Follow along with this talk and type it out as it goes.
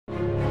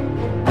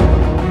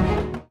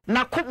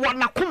na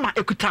kuma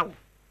ekutawo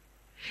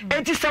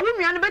enti se wo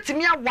nua no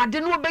betimi awade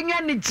no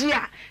obenya ne gi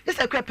a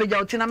ise kwa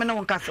pejauti na me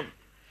no nkasem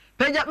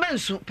peja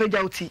mensu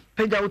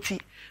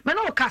pejauti me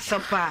no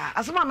kasem pa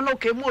asema me no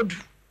ka modu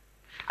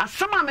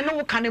asema me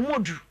no ka ne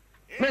modu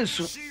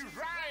mensu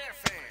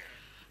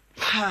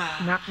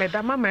na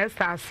medama ma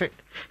estase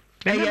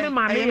me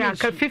mama ya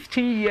ka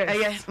 15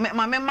 years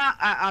mama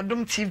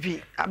Adom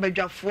TV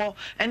abadwafo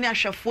ene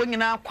ahwefo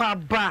nyina kwa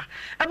aba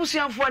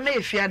abusuanfo na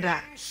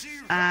efiada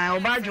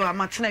obadwo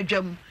amatena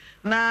dwam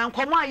na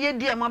nkomo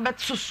ayedi ama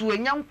betsusu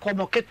enya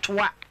nkomo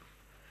ketwa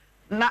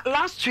na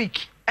last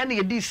week ene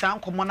yedi sa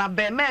nkomo na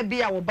be ma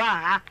bia wo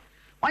ba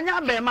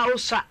wanya be ma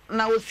osa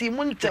na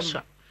osimu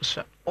ntem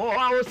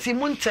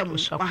osimu ntem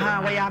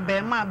aha wa ya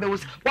be ma be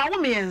wa wo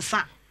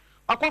miensa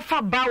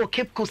akofa ba wo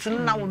Cape Coast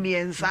na wo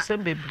miensa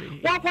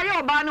wa koye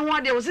oba ne ho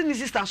ade wo se ni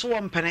sister so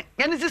wo mpene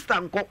ye ni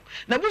sister nko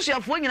na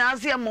busuafo nyina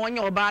ase ma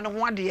onye oba ne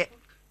ho ade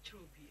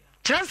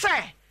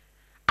kyerese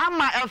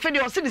ama elfedi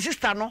o se ni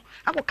sister no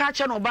akoka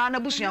che no oba na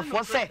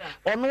busuafo se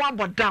ono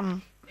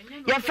abodam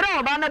ye frɛ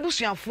oba na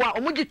busuafo a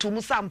omogi to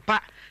mu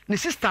sampa ni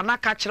sister na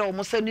ka kyerɛ o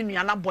mo se ni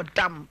nua na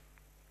bodam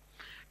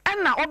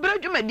enna obere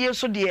dwumadie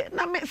so de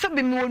na me se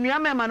be mi onua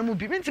mema no mu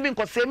bi ntimi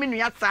nkose mi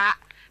nua saa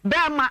be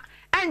ma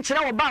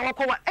enkyere wo ba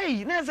wakwa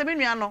ei na ese me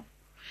nua no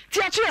ti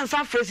a kire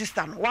nsa frɛ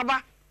sister no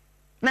waba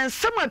na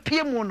nsɛm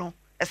apie mu no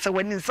ɛsɛ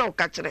wani nsa o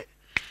ka kyerɛ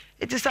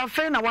it is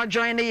afei na wa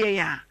join ne ye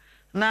ya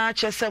na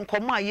kyese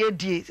nkomo a ye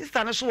die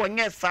sister no so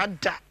wonye sa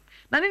da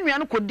na ne nua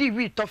no kodi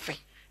wi tofe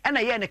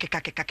ɛna ye ne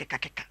keka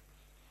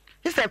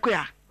sister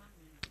koya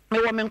me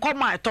wo me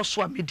nkomo a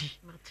ɛtɔ a medi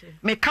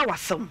me ka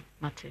wasɛm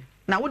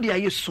na wo dia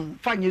yesu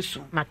fa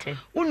yesu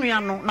wo nua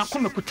no na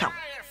komekuta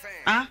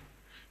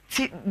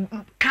ti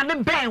ka ne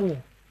ben wo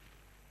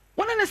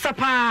wona ne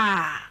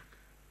sapa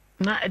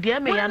na dia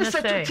me ya ne se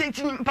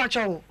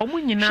mpacho omu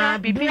nyina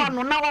bibi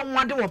no na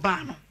wonwade wo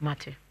ba no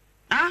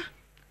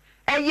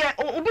eye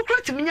obi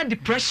krati minya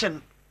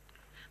depression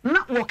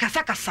na wo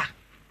kasa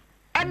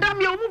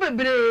edam ye omu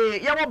bebre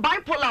ye wo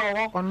bipolar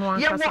wo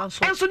ye wo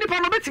enso nipa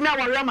no betimi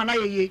aware ama na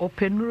yeye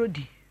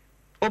openurodi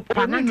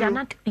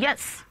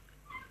yes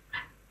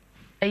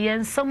eye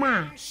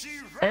nsama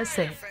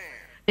ese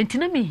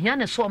entina mi hia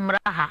ne so mra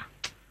ha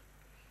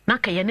na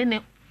ka ye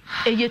ne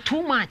eye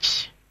too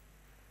much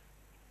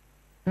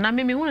na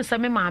me hunu se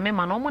me maame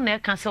ma no mo na e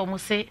ka se o mo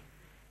se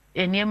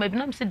eniema bi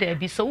na me se da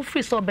bi so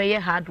free so be ye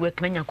hard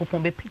work na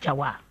Nyankopon be pija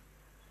wa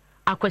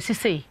akwasi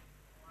sei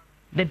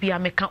da bi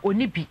ameka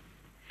oni bi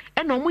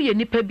e na o mo ye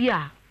nipa bi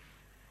a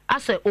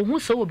ase ohun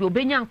se obi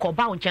obenya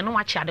nkoba o nche no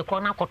wa chi ade kro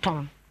na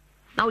koton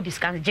na o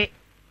discuss je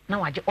na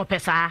waje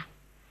opesa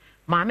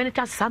maame ne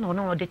ta sa na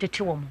no de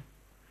tete wo mo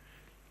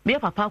me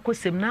papa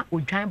akosem na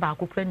odwan ba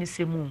akokra ni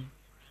semu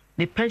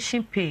the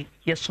pension pay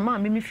yes ma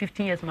me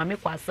 15 years ma me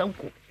kwa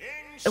sanko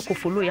eko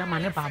follow ya ma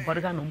ne ba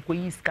borga no mko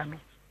yiska no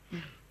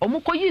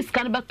omko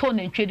yiska no beto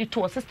na ntwe di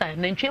to sister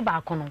na ntwe ba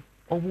akono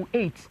owu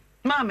 8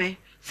 mame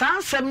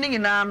sansem ni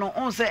nyina no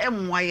on se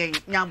emwa yen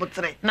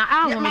nyabotre na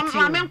ahu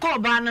ma me nko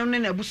ba no ne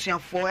na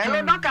busuafo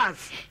hello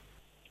doctors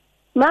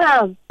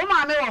ma'am o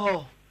ma me wo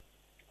ho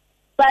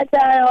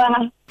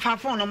Patawa. Fa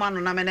phone no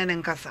manu na menene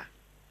nkasa.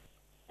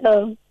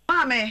 Hello.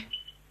 Mame.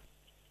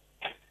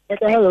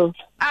 Hello.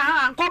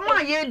 Aha, nkomo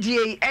aye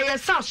die eye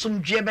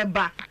sasumdwe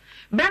beba.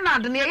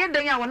 Bernard ne ye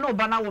dan ya wo no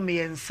ba na wo me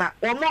yensa.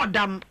 Wo mo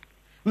dam.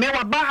 Me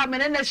wa ba ha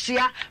menene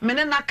hia,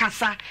 menena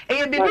kasa.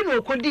 Eye bibi no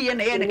okodi ye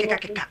na ye ne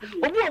keka.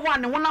 Obi wo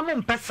ane wona mo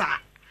mpesa.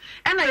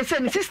 Ena ye se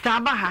ni sister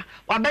aba ha,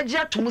 wa beje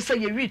atom se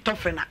ye wi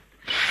tofena.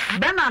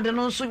 Bernard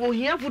no nso wo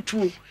hia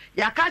futuo.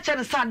 Ya ka che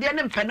ne sade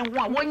ne mpene ho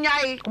a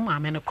wonyae. O ma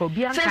me no ko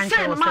bia kan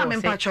che wo ma me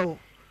mpacho.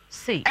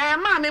 See.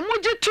 Ma me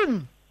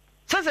mujitum.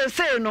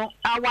 Say no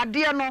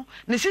awade no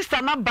ne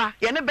sister na ba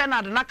ye ne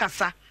Bernard na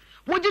kasa.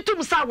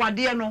 Mujitum sa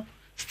awade no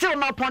still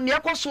no pon ne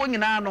ekoso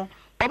nyina no.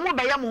 Omo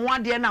be ye mo ho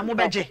ade na mo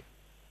beje.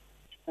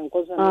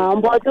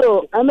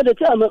 Mboto amede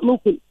che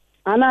mukun.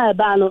 Ana e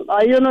ba no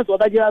ayo no so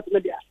beje atu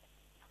media.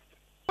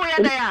 O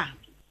ye da ya.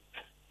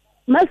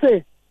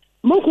 Mase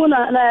mukun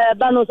na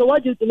ba no so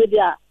waji tu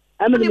media.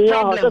 Amede me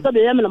yo so be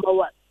ye me number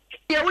 1.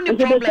 Ye woni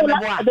problem e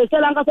bo a. Be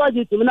sela nka so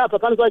waji tu me na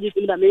papa no so waji tu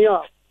me da me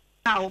yo.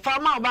 Ah, fa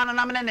ma oba no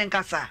na me ne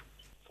nkasa.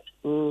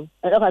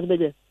 I don't have to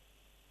be.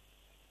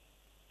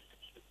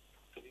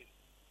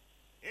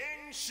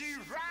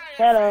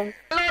 Hello.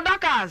 Hello,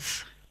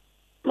 doctors.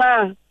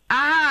 Ma.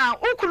 Ah,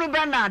 ukunu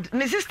Bernard,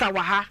 ni sister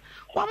wa ha.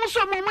 Wa mo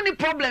so mo ni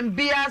problem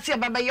bia se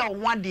baba ye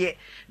onwa de.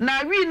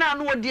 Na wi na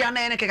no odi ana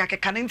ene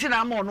keka nti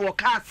na ma no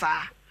ka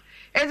asa.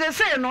 Eze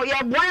say no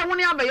ye boy ho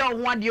ni abaye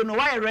onwa de no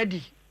why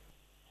ready.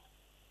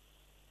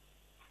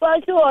 For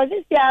sure,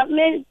 this year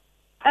me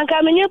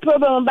anka me new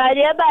problem by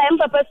the ba em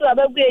papa so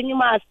abagu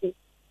enyum ase.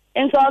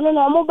 Nso ono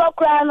no mo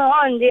bakra no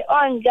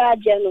on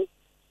gaje no.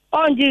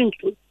 On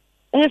jintu.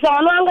 Nso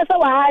ono anga so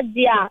wa ha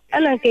dia,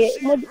 ana ke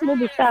mo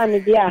bisa ne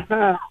dia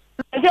ha.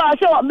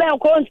 So be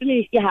ko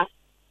ntumi isi ha.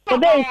 Ke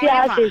be isi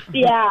ha se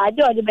isi ha,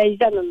 ade ode be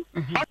jano.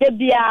 De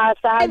bia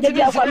sa, de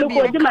bia kwa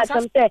ko di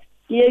matam se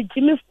ye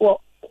jimi fo.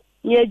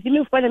 ye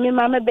Jimmy for me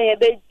mama be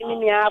Jimmy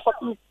ni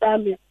akọ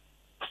family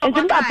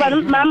enti papa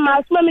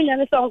mama so me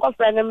nyane so nko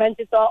friend me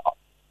enti so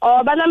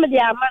o ba na me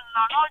dia man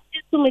no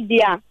jitu me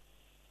dia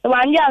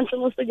wan ya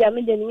ntu so dia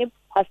me de ni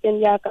asem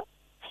dia ka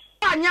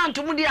anya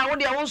ntu dia wo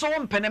dia wo so wo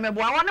mpene me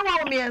bo awon ne wa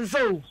wo me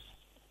enso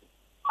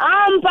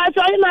pa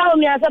so ni ma wo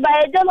me asa ba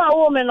e de ma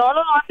wo me no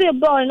se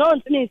boy no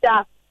ntu ni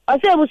sa o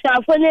se bu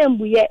sa fo na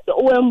embuye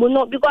wo embu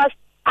no because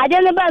ade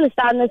ne ba no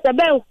sa no se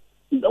ben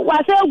wa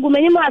se gu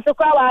me ni ma so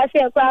kwa wa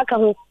se kwa ka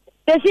ho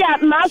se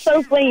si ma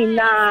so fo yin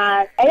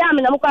na e ya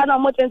me na mo kwa na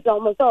mo tento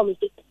mo so mo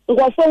si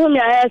ngo fo hu me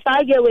a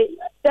sa ge we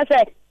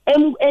se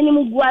eni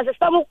mu gu asa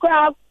so mo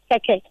kwa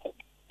keke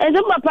and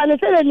the papa no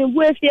say ni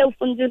bu esi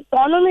efunju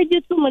so no me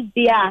jitu mu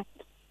dia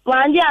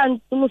wan dia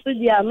ntu mu so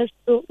dia me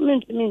so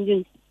mintu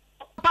minju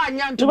papa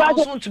anya ntu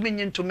so ntu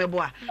mintu me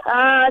bo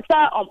a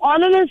sa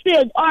ono no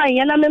say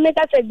ya na me make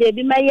say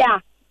baby ma ya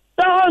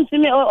so ntu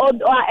me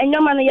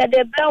enyama no ya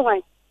de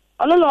brehwan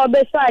ono no obe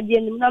so ade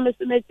ni na me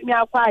so metimi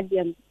akwa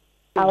ade no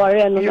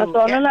awore no so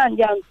ono na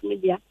ndia ntu me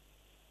dia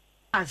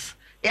as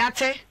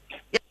yate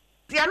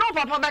ya no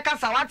papa beka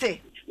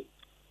sawate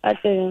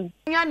ate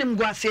nya nim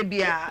guase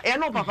bia ya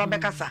no papa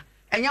bekasa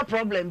enya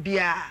problem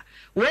bia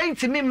we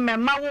ntimi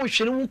mmema wo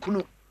hwere wo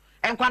kunu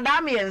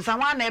enkwada me yensa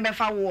wa na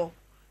ebefa wo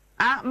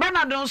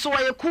Bernard nso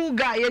wa cool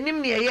guy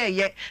yenim ne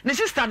ye ne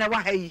sister na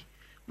wa hayi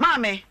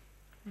maame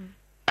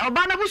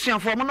oba na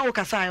busuafo mo na wo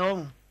kasa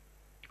yo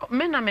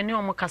me na me ne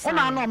omo kasa o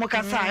na na omo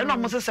kasa na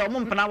omo sese omo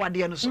mpena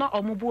wade no so na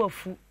omo bu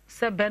afu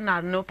se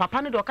Bernard no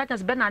papa ne do ka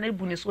chance Bernard ne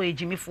bu ne so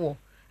ejimifo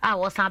a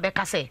wo san be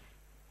kasa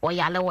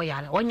oyale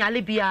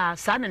onyale bia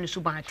sa na ne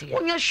subante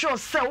onye sure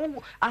se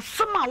wo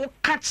asema wo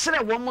ka kire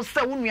wo mo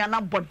se wo nua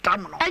na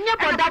bodam no enye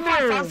bodam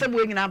o se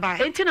bo nyina ba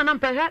enti na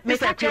mpehwe me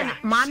ka kire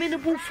maame ne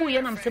bu fu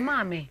ye na mse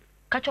maame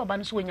ka kire oba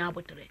no so onya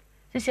abotere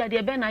sisi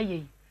ade be na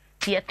ye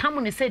ti etam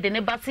ne se de ne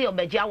ba se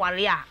obaji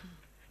aware a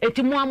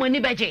eti mu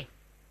amani beje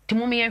ti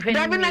mu me yenhwe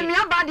da bi na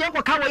nua ba de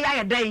ko ka wo ya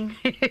ye dan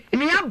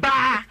nua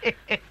ba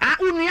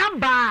unua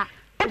ba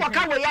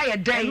Oka we ya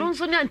den. No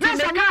so na nti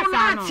me ka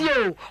sa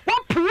no. Wo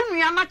pu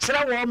nua na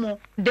kire wo mo.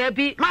 Da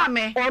bi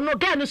maame. Ono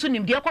ga no so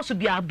nim de koso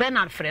bia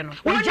Bernard frɛ no.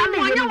 O ja me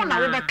ye na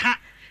wo beka.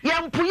 Ye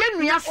mpu ye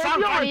nua sa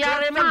fa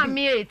yare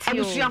maame eti o.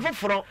 Abusua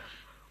foforo.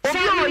 Obi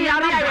o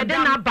yare ya de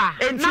na ba.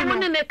 Na mo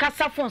ne ne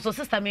kasa phone so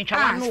sister me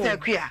ntwa no. Sister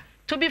Kwia.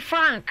 To be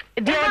frank,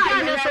 the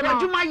organ is so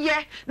aduma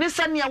ye ne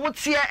sane a wo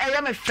tie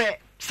eye me fe.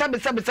 Sabi.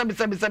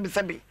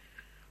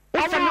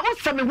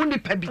 Osame hu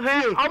nipa bi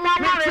tie. Omo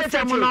amare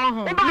temo no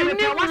ho.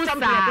 Ni wasam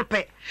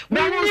pepe.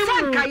 Me ni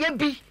sanka ye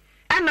bi.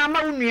 Ena ma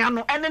unua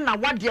no ene na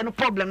wade no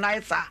problem na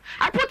yesa.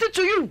 I put it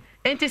to you.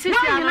 Enti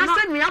sisi ana na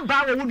se nua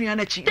ba wo unua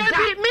na chi.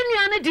 Debi me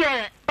nua ne de.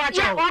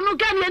 Ya onu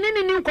ga ne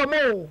ni nkomo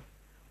o.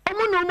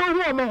 Omo no mo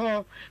hu omo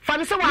ho. Fa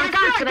ne se wa ga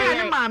kire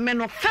ye. Ma me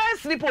no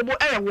first nip obo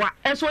ewa.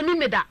 Eso ni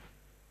meda.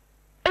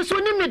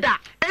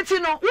 Enti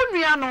no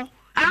unua no.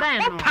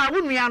 Opa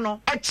unua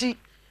no achi.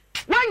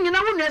 Wanyina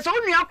wonu so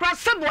wonu akra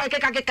sebo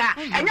ekeka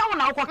enya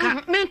wona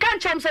akoka me kan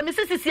cham se me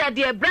sisi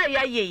ade bra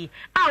ya ye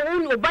a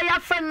wonu oba ya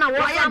fe na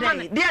wo ama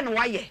ne de no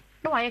waye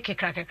no waye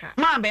kekra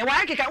ma be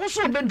waye keka wo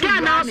so be do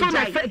na so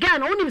na ga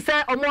na onim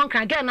se omo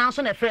nkran ga na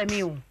so na fra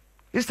mi o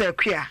sister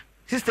Kwia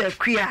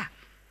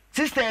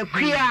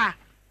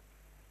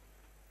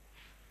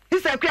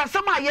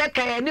sama ye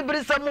ka ni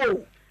brisam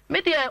o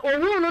me de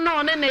ohun no na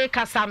one ne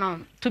kasa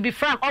no to be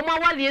frank omo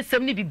awale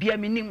esem ni bibia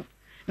menim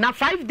na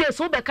 5 days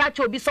wo be ka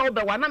che obi so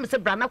be wa na me se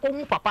bra na ko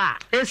hu papa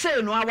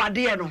ese no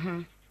awade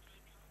no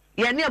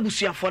ye ne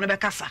abusuafo no be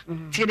kasa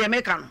tie de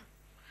meka no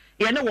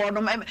ye ne wo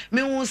no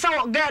me hu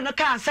sa ga no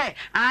ka say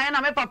na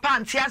me papa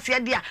anti ase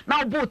dia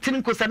na obo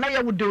tin ko sa na ye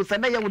wo de sa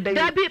na ye wo de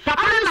Dabi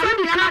papa na so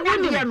di ka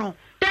woni no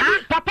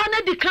Dabi papa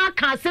na di ka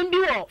asem bi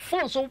wo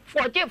phone so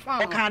forje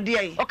phone o ka de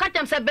ai o ka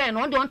tem se ben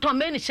no de on ton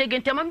me ni shege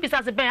ntem am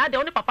bisa se ben ade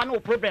oni papa na o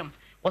problem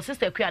o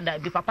sister Kwia da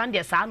bi papa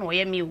de sa na o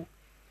ye mi o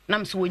na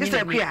me so woni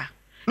sister Kwia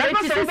me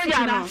no se be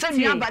jina se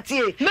nua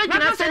batie me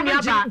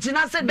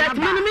jina se nua ba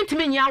but me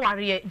ntimi nya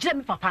aware je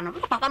me papa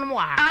no mo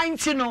wa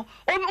anti no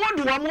o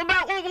du wo mo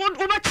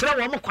be kire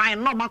wo mo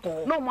kwan no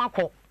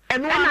makọ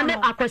eno na ne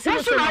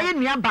akwasi so na ye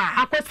nua ba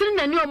akwasi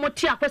na ni o mo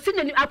ti akwasi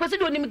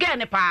de onim ga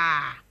ne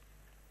pa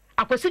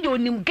akwasi de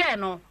onim ga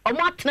no o mo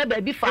atena ba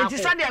bi fa ko enti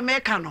sa de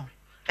America no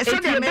esa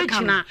de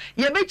America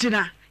ye be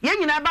jina ye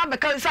nyina ba be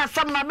ka sa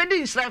asam na be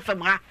di Israel fam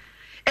ha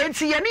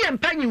enti ye ne ye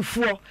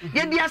mpanyimfo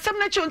ye di asam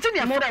na che onti ne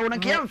afra wo no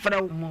ke ye mfra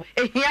wo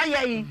ehia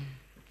ye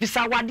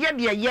bisa wade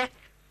de ye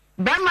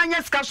ba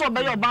manya ska so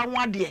be ye oba ho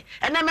ade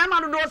ene me ma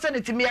do do se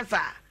ne timi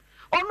yesa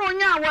ono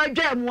nya wa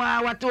adwa mu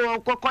a wato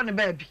kokko ne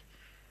ba bi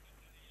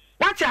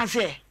wati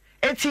ase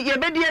enti ye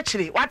be di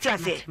akire wati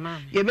ase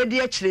ye be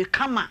di akire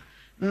kama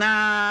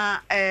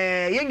na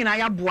ye nyina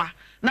ya boa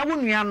na wo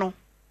nua no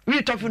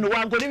wi tofi no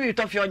wa ngoni wi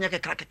tofi onye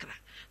kekra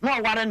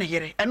no ware ne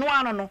yere eno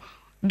ano no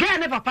ga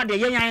ne papa de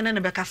yenyan ne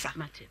be kasa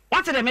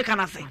what dey make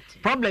na say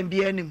problem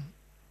bi anim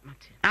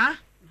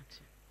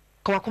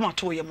ko akoma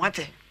to ye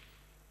mwate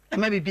e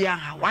ma bibia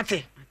ha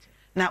wate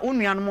na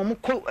onua no mo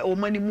ko o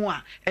mani mu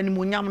a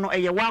animonyam no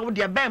eye wa wo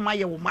de be ma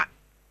ye wo ma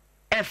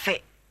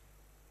efe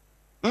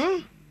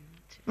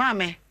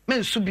mame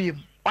men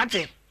subiem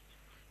wate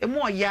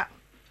emu oya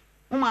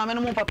mo mame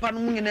no mo papa no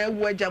mo nyina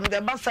ewu agya mo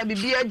de basa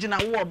bibia agina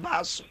wo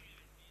ba so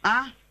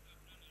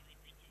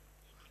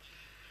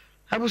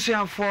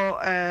abusuafo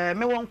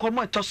me won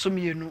komo etoso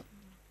mienu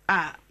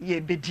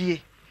ye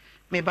bedie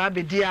me ba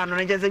bedie ano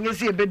na jeze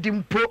nyesi ye bedi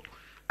mpo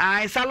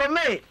ai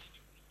Salome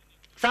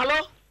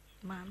Salo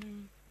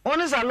mami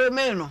oni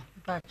Salome no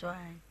pacho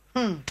ai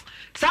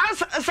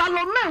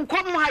Salome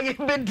nkomo ha ye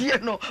bedie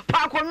no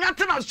pa akonwa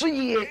te na so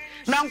yie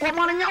na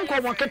nkomo no nya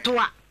nkomo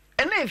ketoa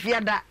ena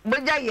efiada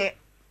beja ye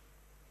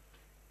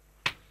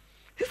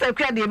sisa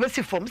kwa de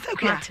besi form sisa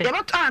kwa ye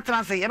beto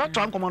atranse ye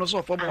beto nkomo no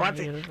so form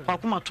wate kwa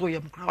kuma to ye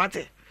mkra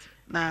wate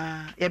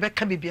na ye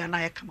beka bibia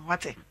na ye kama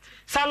wate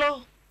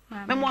Salo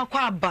memo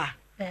akwa aba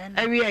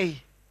awie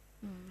yi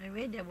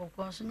ewe de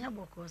boko so nya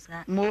boko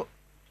sa mo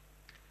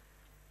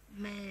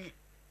me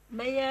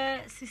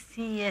ye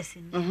 16 years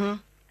ni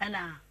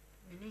ana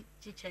ni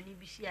teacher ni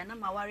bisi ana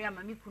mawari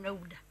ama mi kuna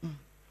wuda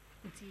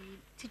nti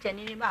teacher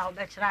ni ba ho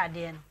be kira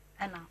ade no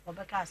ana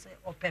obeka se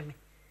opeme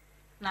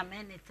na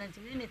me ne tanti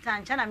ni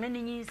tancha na me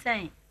ni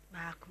nyinsɛn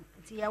baako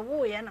nti ya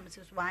wo ye na me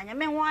so anya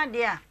me ho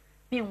ade a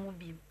me hu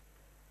bi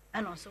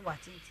ana so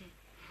watiti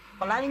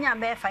kolani nya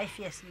be 5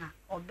 years na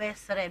obe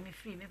sere me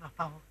free me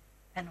papa ho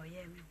ana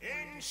oye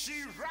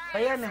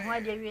me ho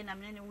ade wi na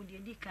me ne wudi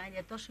edi kan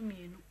je to so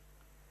mienu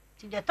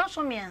ti je to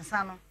so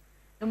miensa no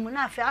emu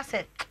na afi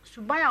ase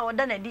suban a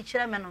woda na di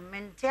kire me no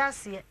mente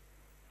ase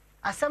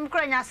asem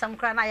kra nya asem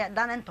kra na ya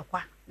dan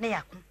ntokwa na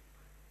yako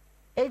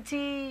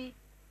eti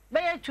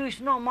beye tuis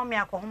no mommy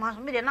akohoma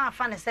so me de na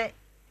afa ne se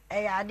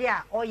ya ade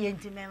a oye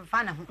nti me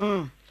mfa ne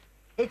ho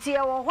eti e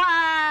wo ho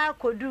a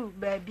kodu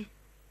baabi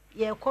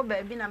ye ko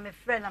baabi na me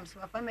frɛ na me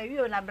papa me wi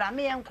o na bra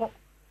me ye nko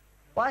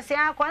wo se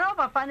akwa na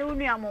papa ne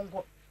unu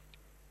amonko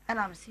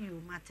ana me si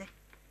yo mate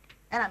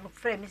ana me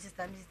frɛ me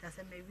sister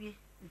se me wi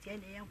nti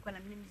ene ye nko na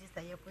me mi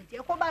sister ye ko nti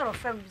e ko ba ro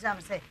frɛ me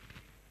bizam se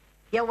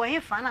ye wo he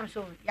fa na me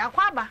so ya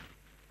kwa ba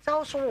se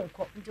wo so wo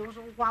nko nti wo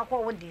so nko akwa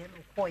wo de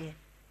no ko ye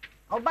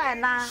oba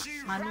na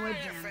manu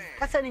aduan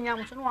kasa ni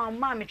nyam so no wa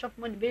ma me chop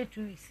money be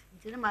 2 weeks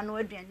nti na manu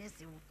aduan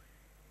esi wo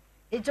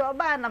eti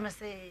oba na me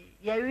se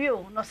ya wi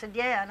o no se de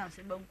ya na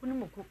se banku ni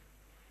moko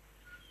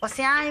o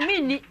se an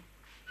mi ni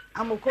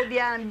amoko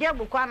bia na de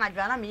boko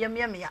anadwa na me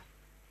yem ya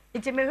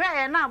eti me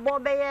hwe na abo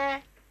be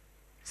ye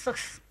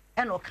 6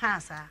 eno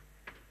kansa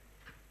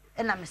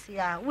ena me se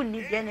ya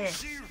wonni de na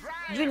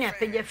junior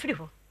peja free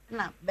ho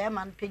na be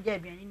man peja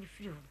aduan ni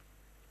free ho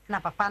na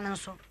papa ne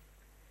nso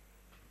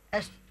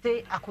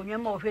este akonwa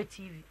ma ohwe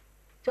TV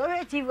to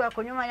ohwe TV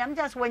akonwa ma yam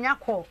just wanya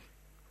call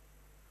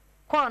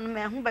no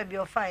me hu ba bi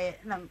ofa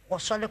na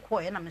osole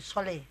call na me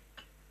sole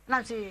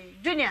na se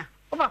junior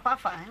o papa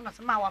fa na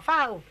se ma wa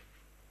fa o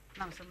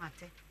na me se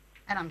mate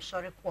and I'm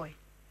sorry call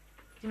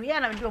ti me ya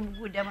na do mu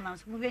good dem na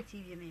se mu hwe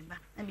TV me ba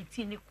na me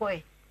ti ni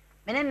call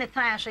me ne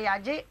tan so ya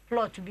je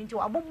plot bi nti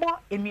wa bobbo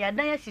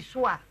enuadan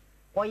asiso a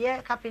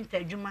oye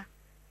carpenter adwuma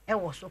e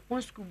wo so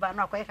pon school ba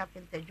na akoye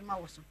carpenter adwuma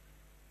wo so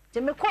te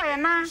me koye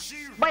na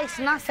boys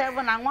na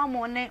 7 na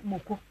nwamo ne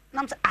moko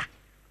nam se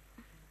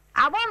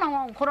abo na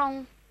won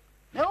kron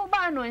me wo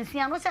ba no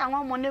nsia no se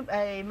nwamo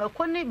ne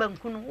mako ne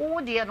bankunu wo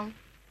de no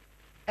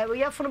we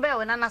yefunu be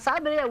we na sa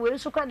bere we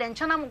nsu kwa de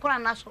nchanam kora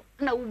na so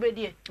na wo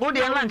bedie wo de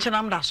na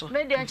nchanam da so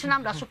me de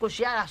nchanam da so ko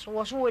hia so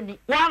wo so woni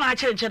wa na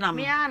che nchanam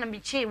me ya na me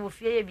che wo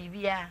fie ye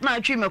bibia na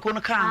atwi mako no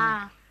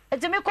kan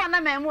ete me kwa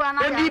na memu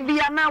ana ya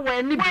bibia na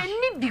wa ni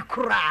bi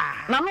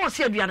kura na no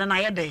se aduane na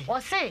ye de wo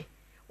se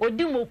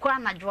odi moko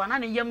anadwo na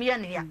ne yam ye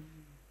ne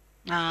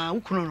ya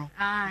ukunu no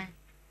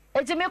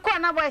eti me kwa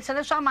na boy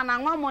sele so ama na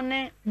nwamo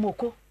ne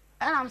moko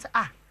ana am se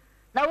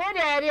na wo de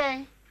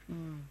ere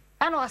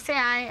ana o se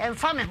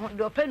emfa me ho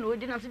de opa na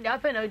odi na se de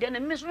opa na odi na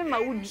me so me ma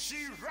wuni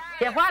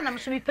ye kwa na me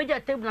so me pagya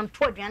table na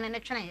to aduane ne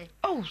twene ye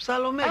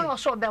Salome ana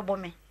so be bo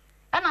me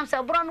ana am se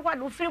bro no kwa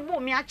do firi bo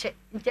me ache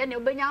nti na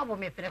obenya abo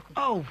me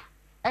preko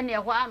ana ye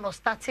kwa no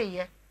start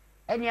ye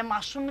ene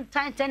masum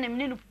tan tan nem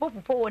ni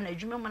popopo wo na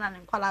adwuma mu na ne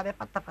nkwala be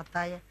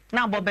patapata ye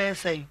na bobe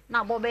sei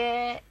na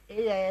bobe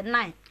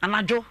 9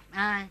 anajo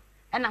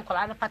ena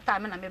nkwala ne pata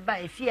me na me ba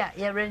efie a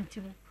ye rent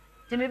mu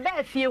ti me ba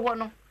efie ho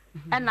no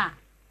ena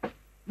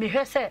me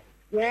hwese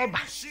wo ba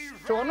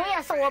to no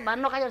ye se wo ba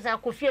no ka je se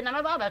akofie na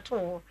me ba ba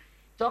to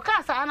to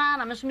ka sa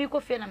na me so mi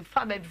kofie na me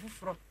fa ba bi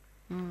fufuro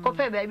ko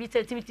pe ba bi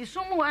tetimiti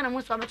sumu ana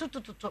mu so ba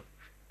tutututu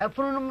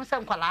epunu no mu se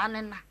nkwala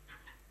ne na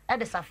e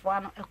de safo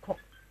ano ekọ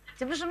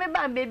ti bi so me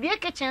ba be bie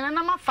kitchen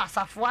na ma fa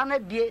safo ana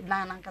bie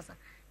na nkasa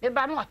me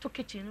ba no wato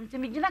kitchen nti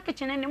me gina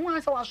kitchen ne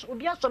mu se waso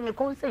obi aso me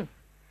konsen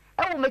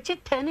e wo me chi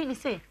tani ni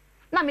se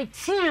na me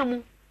tie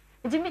mu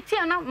nti me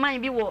tie na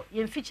man bi wo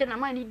ye mfiche na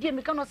man ni die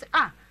me ka no se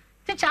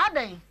teacher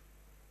adan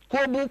ko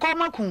bu ko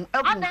makun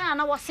adan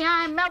na wo se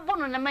me bo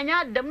no na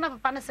manya adam na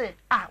papa ne se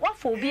wa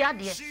fo obi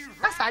ade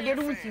na sa ade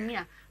no mutimi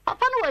a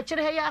papa no wa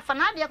kire he ya fa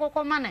na ade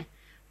kokko ma ne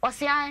wo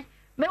se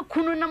me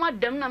kunu na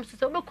madam na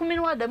so be kumi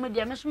no adam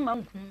de me so ma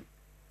nkunu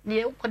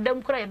ne ko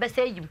dam kura ye be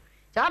se yim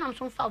ja na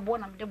so fa bo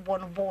na me de bo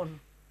no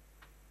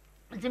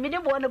nti me de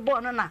bo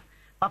no na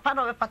papa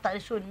no be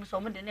patare so ni so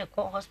mo de ne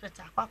ko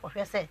hospital akwa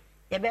hwe se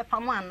ye be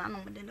pam ana no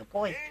mo de ne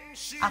ko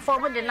afọ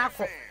mo de na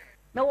ko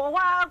me wo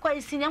wa kwa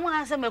isinya mo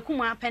ase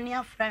makum apani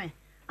afra me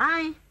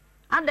ai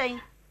adan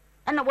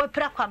ana wo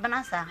pra kwa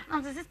banasa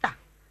na sister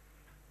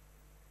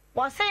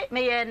wo se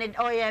me ye ne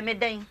o ye me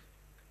dan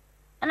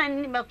ana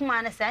ni makum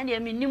ana sa na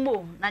me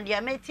nimo na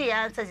de me ti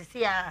ya sisi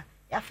ya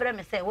fra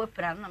me se wo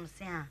pra na me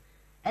se a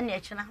ana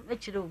e china me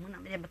chire mu na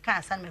me be ka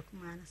asa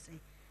makum ana se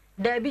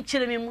da bi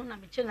chire me mu na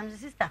me chire na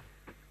sister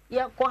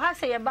ya ko ha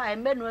se ye ba e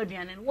me no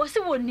aduane wo se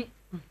woni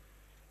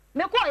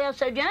me ko ya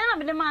so aduane na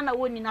me de ma na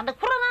woni na de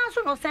koro na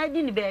so no sa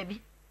di ni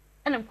baabi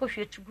ena me ko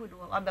hwe tugu do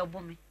wa ba bo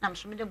me na me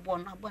so me de bo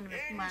no abo na me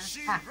kuma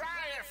ha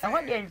e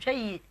ho de ntwa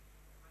yi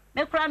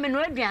me kura me no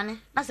aduane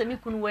na se me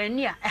kunu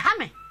wani a e ha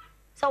me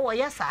so wo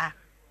ye sa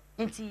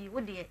nti wo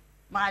de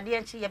ma de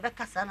enchi ye be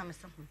kasa na me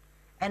se ho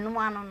enu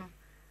ano no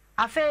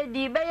afa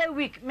di be ye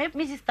week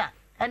me sister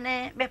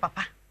ene me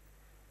papa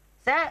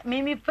se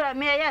mi pra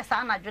me ye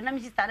sa na jo na me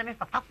sister na me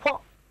papa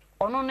ko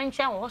ono no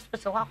nche wo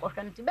hospital wa ko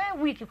hwe nti be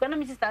week ko na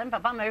me sister na me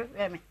papa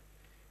me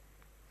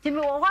Timi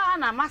wo hwa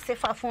na massive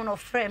phone of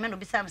frame no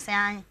bisa mse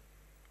an.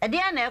 E de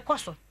na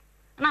ekoso.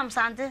 Na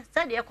msante,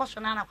 se de ekoso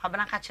na na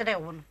kwabana ka kire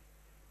wo no.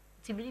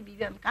 Tibiri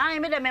bibia m.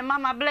 Kan me de me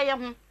mama ble ye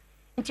ho.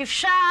 Nti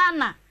hwa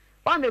na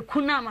wa me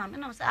kuna ma me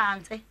na mse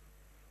ante.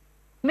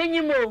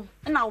 Menyimo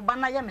na wo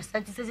bana ye me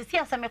sante se si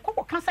asa me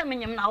kokko kan sa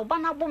menyim na wo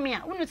bana bo me a.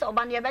 Unu se wo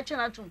bana ye be chi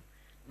na tum.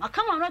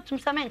 Maka ma no tum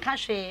sa me nka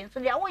hwe.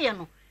 So de wo ye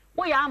no.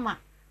 Wo ya ama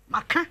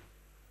maka.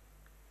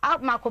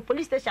 Ma ko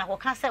police station ko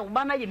kan sa wo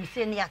bana ye me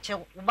se ni a che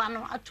wo bana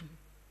atum.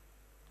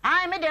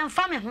 Ai me de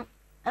mfa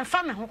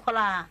me ho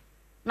kola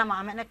na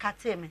ma me ne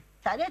kate me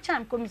tade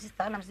cham ko mi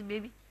sister na me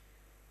baby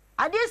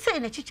ade sei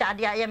ne chicha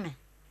ade aye me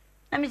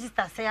na mi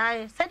sister say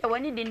ai say de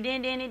wani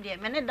denden de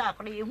me ne da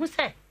akoro ye hu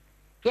say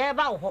ye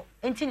ba wo ho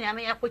enti ne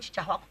me yakọ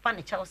chicha ho akopa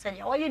ne chew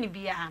say o ye ne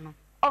bia no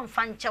o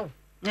mfa nchew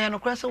ne no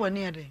kra se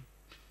wani ade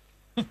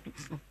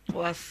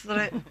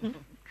wasre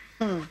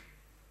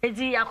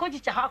edi yakọ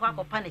chicha ho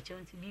akopa ne chew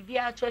enti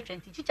bibia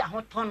 20 chicha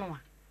ho tono a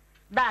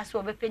da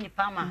so be penny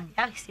pama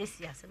ya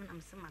siesie asem na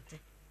msemate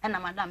ena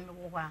madam me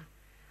wo hwa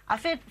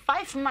afi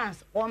 5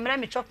 months o mre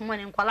me chop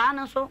money nkwala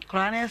na so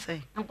kwala na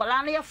say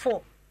nkwala na ye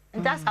 4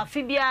 ntas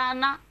afi bia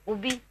na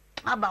obi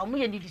aba mu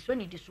ye didi so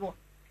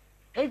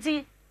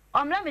eti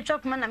o mre me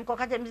chop money na me ko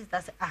ka je mi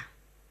say ah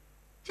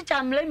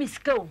chicha mre mi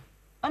skill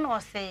ona o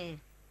say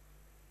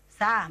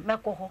sa me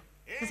ko ho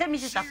se mi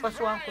chicha ko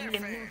so an ko mi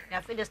dem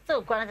ya fi de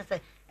still kwala na say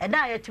e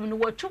da ya tim no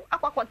watu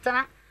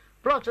akwakotana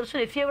plot so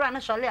e fiewra na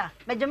sole a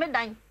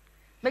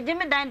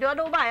mejeme dan de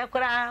odo ba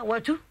yakora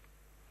watu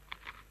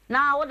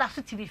na woda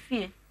so ti bi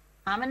fie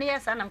amene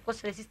yesa na mko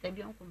sister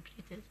bi on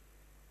completed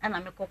ana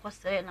me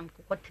kokose na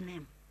mko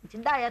tenem nti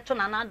da ya to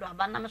na na do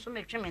aba na me so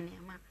metwe me ne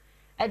ma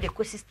e de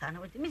ko sister na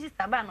wati mi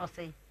sister ba na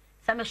say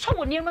sa me so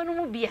woni ma no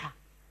mu bia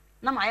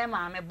na ma ya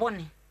ma me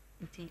bone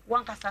nti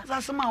wankasa sa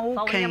so ma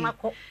wo kan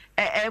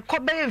ko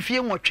be fie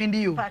nwotwe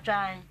ndi yo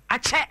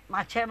ache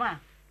ma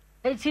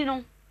enti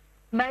no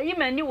ma yi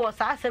mani wo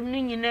sa asem no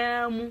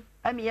nyina mu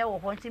ami ye wo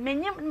ho nti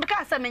menyim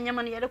ka sa menyim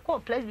no ye de call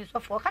place bi so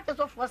for ka te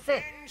so for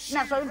say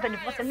na so mpani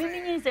for say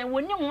menyim nsen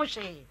woni ho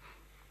hwe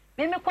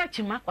me kwa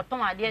chima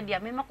koton ade de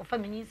me makofa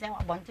menyim nsen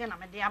abonten na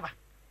me de aba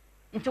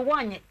nti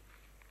wonye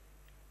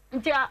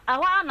nti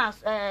awa na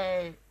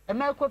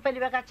me ko peli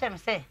be ka chem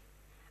say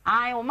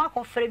ai o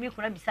makofre mi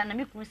kuna bisa na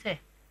mi kun say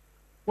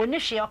woni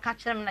hwe o ka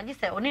chem na gi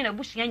say oni na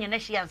busuya nyina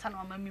hwe ansa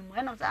na ma mi mu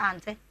na say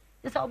ante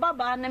say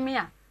obaba na me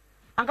a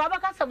anka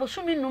baka sa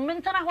bosumi nu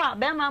mentana ho a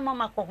be ma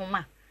mama ko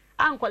homa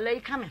ankola yi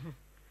kame ho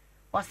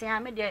wose ya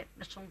me de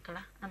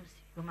mesonkla am si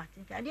yo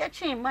matinti ade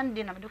achi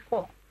mande na me de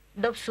ko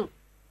dopsu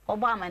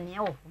obo amane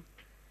wo ho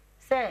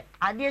se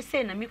ade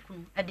se na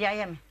mikunu ade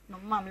aye me no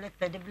mam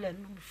leta de bla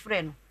no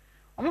frɛ no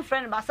o mo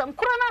frɛ no ba sam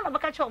kura na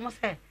baka che o mo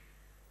se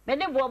me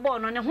de bo bo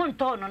no ne ho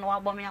nto no no wa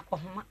bo me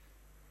akɔhoma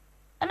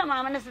ana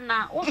mama ne se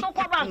na wo so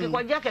ko bank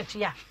ko je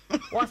katua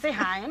wo se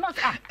han no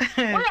ah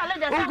wo ya le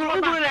de sa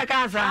ugu le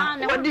kaza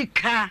wodi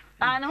ka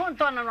ne ho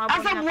nto no no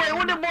asa bo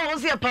wo de bo wo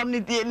se pam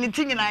ni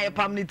ti nyina ye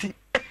pam ni ti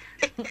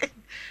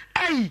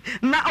ai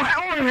na o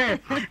he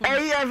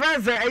ai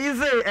eveze ai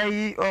say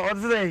ai o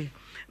say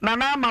na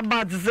na ma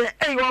ba say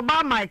ai o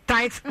ba Mike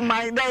Tyson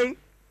my day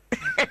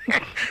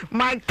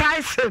Mike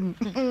Tyson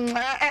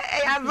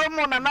ai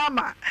azomo na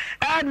nama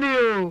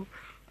adio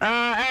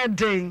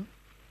edin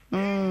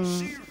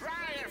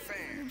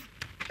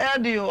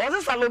Edio, o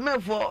se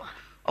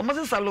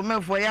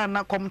Salome for ya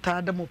na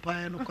komta de mo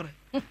pa no kore.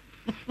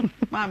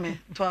 Mame,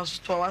 to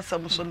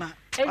asem so na.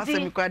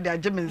 Asem kwa de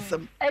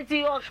agimensem.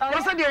 Eti o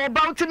se de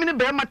about me ne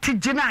be ma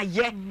tigina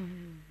ye.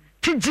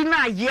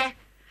 Tigina ye.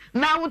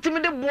 Na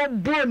wutimi de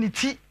bo ni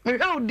ti. Me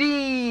hwe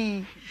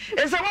odi.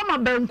 E se wa ma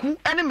banku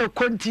ene me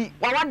konti.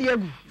 Wa wade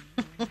agu.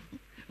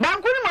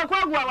 Banku ni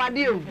makwa agu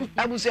awade o.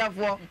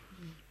 Abusuafo.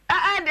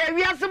 De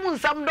wi asem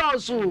nsam do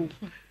so.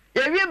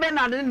 Ewie be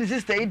na ne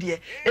sister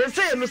idie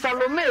ese no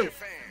Salome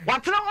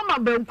watena ho ma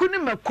banku ni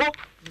meko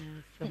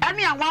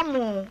ani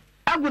awamo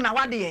agu na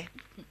wade ye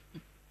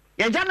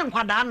ja ne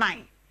nkwada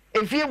nan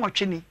efie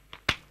nwotwe ni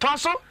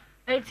Toso?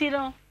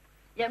 Etino.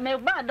 Ya me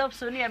ba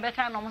adoption ya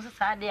beka no mo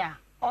sa de a.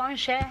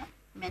 Onhwe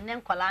me ne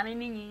nkola ne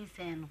nyi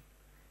sen no.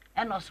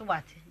 E no so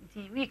wate.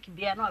 Nti week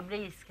bia no abre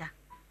yiska.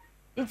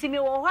 Nti me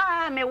wo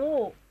ha me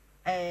wo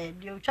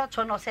de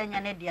otwato no se nya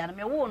ne dia no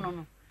me wo no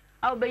no.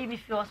 A obayi mi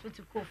fi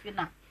hospital ko fi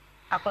na.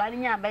 Akola ne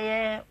nya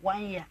abaye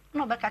 1 year.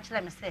 No beka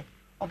kire me se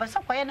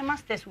obesa koye ne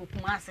masters wo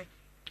Kumase.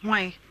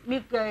 Why?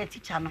 Me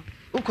teacher no.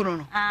 Ukunu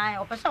no.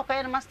 Obesa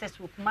koye ne masters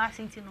wo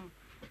Kumase nti no.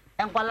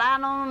 Enkwala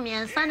no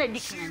miensa na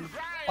dikan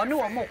ono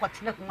wo mo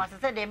kwotele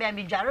Kumase se de bia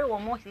mi dware wo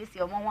mo sisi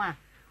wo ho a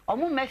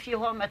omo mafie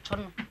ho meto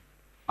no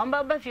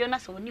omba ba fie na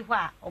so ni ho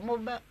a omo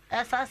ba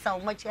esasa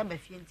omo chi ba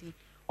fie nti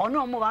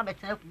ono omo ba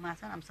betena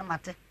Kumase na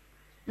msamate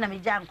na mi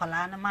ja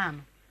nkwala na ma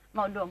no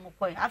na odo omo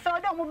koy afa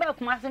odo omo ba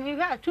Kumase mi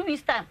ha 2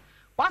 weeks time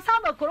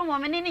wasa ba koro mo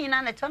me ni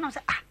nyina na to na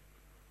se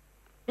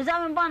bisa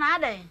me bona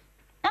adai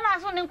na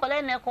so ni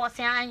nkwala na ko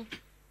se an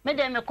me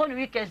de me kono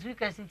weekends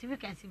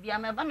bia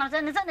me ba na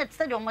se ne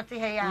se de omo te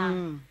he ya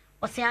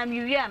o se am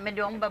wi a me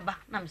de omo baba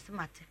na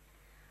msamate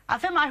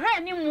afa ma hwe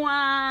ni mu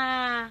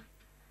a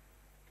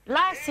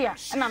last year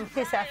na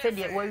mfese afa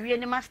de wa wie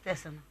ni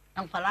masters no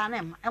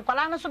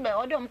enkwala no so be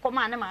ode omo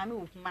koma na ma me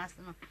wo Kumase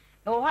no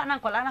e wo ha na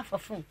enkwala na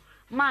fafu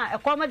ma e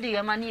koma de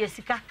ya ma ni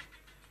esika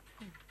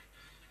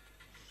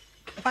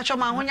Pacho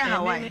ma honya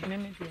Hawaii.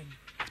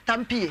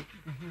 Tampie.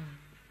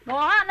 No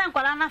ha na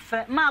nkwala na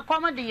fe ma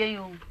koma de ye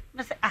yo.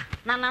 Me se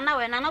na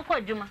we na ko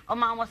adwuma o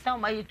ma mo se o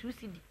ma ye 2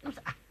 cd. Me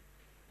se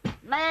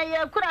na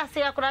ye kura se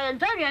ya kura ye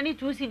ntari ni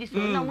 2 cd so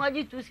na mo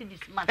agi 2 cd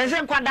ma.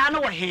 Ese nkwada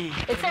no wo he.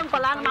 Ese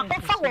nkwala na ma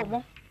ko fa wo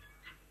mo.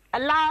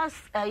 Alas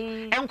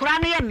enkura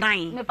ne ye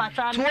nan. Me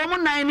patwa. To mo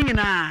nan ni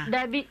nyina.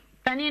 Dabi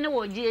tani ne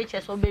wo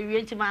GHS o be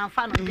wie nti ma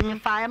fa no de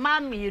fa ma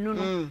mienu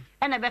no.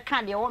 E na be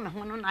ka de wo me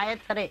ho no na ye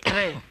 3.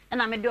 E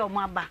na me de o mo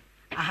aba.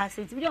 Aha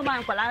se ti bi o ma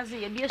nkwala se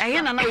ye bi eso.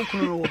 Ehe na na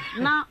okunu wo.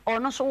 Na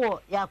ono so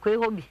wo ya kwe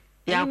ho bi.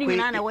 Ni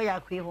nyina na wo ya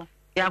kwe ho.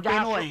 Ya kwe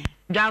no we.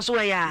 Dwa so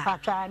we ya.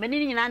 Patwa me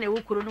ni nyina na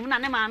wo kuro no na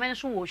ne ma me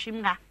so wo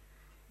hwim ha.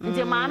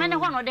 Nti ma me ne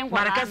ho no de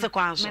nkwala. Barakase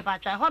kwa so. Me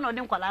patwa ho no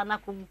de nkwala na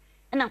ko mu.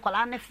 E na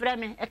nkwala ne frɛ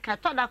me e ka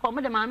to da ko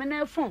mo de ma me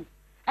na phone.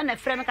 E na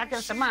frɛ me ka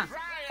tse ma.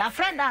 Ya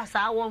frɛ da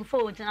sa wo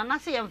phone nti na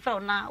se ye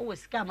mfrɛ na wo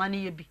sika ma ne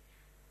ye bi.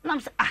 Na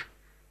me se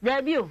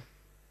da bi o.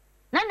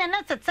 Na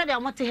tete de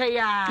omote he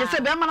ya. Ye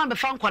se be ma na be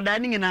fa nkwada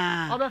ni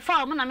nyina.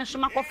 Obefa o na me so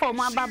makofa o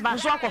mo ababa.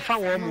 So akofa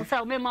wo mo. Se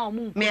o me ma o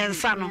mu.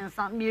 Miensa no.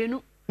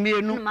 Mienu.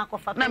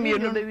 Na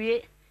mienu be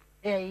wie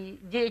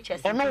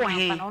JHS. Ono wo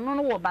he. Ono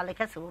no wo bale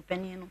kase wo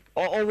pani no.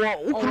 O wo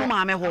ukunu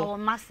ma me ho. O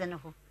mase ne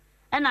ho.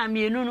 E na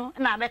mienu no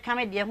na be ka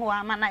me de ho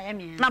ama na ye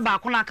miensa. Na ba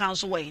ko na kan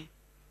so we.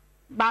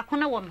 Ba ko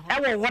na wo me ho.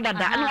 E wo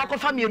dada. Na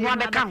akofa mienu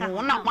abeka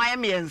ho na ma ye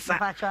miensa.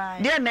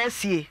 De na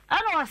asie.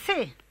 Ana wo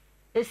se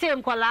ese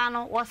nkola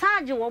no wo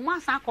saaje wo mo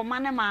asa akoma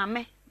ne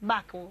maame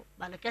back wo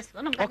balekese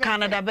o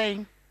Canada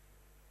ben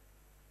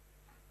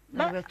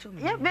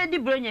ye be di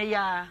bronya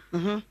ya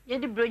ye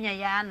di bronya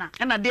ya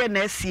na de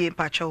na asie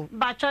pacho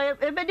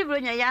e be di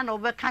bronya ya na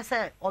obeka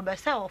se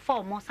obese o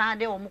fa mo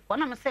saade o mo ko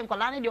na me se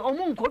nkola ne de o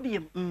mo nko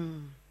biem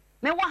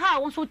me wo ha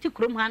wo so ti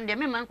krom ha de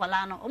me man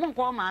nkola no o mo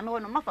nko maame wo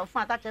no mafafu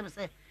aka che me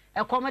se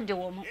e ko me de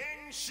wo mo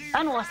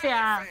ana wo se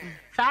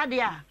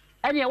saade a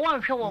ene ye wo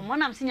hwe wo mo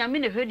na me se nya me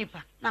ne hwe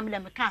nipa na me le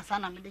me ka asa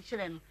na me de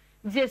kire no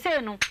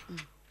die no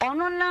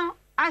ono na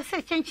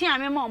ase chenchi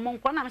ame ma omo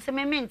nko na me se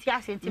me menti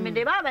ase nti me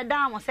de ba be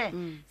da mo se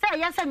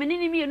ya se me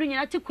ni mienu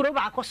nyina ti kuro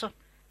ba akoso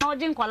na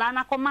oje nkola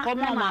na koma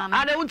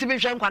ma ade wonti be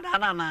hwe nkwada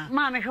na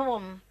ma me hwe wo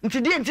mo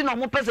nti die nti na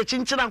omo pese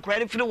chinchira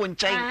nkwara firi wo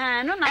nchen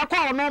e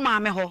kwa ono ma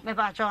me ho me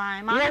ba cho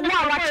ai ma me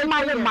wa chima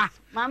wo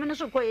ma me no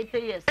so ko 8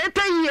 years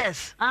 8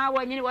 years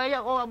wanyini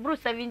wa bro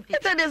 70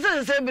 ete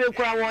de se bire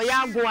kura wo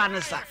ya go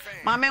anesa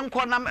ma me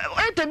nko na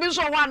ete bi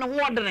so wa ne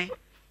ho odene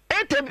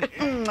ete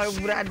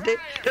brade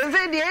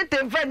ze di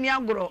ete mfa ni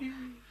agoro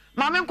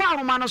ma me nko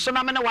ahoma no so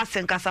na me ne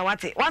wase nkasa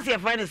wate e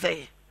fa ni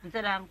say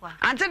ante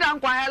da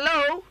nkwa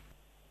hello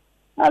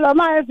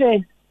ma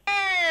efe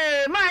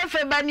ma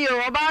efe bani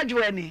o oba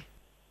ajuani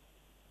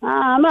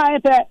ma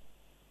efe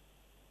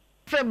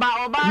fe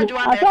ba oba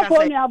ajua na ka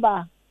say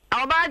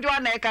oba ajua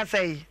na ka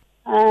say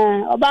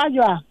oba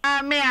ajua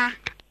mea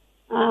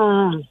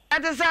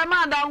ate say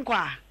ma da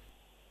nkwa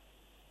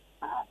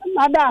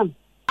madam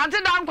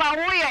ante da nkwa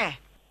wo ye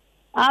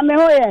me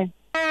ho ye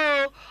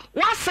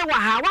wase wa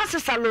ha wase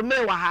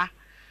Salome wa ha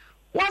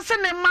wase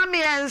ne mama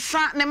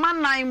ensa ne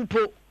manan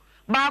mpo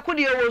ba ko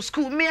de wo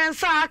school me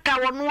ensa aka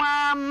wono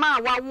ama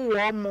wa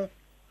wo mo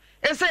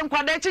ese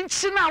nkwada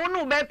chinchi na wo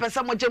no be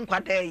pesa mo je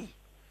nkwada yi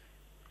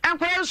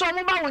enkwada so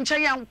mo ba wo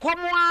nche ya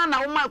nkomo na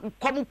wo ma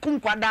kom kum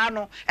nkwada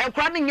no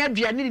enkwada ne nya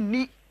duane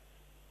ni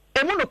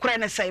emu no kura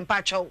ne sai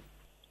mpa chew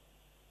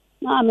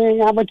ma me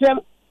nya botre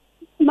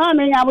ma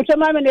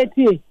me ne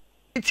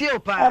tie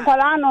opa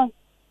enkwada no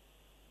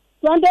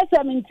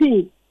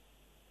 2017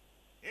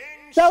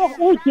 so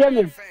who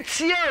me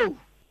tio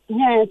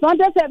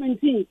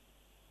 2017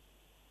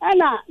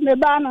 ana me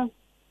ba no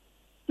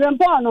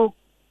tempo no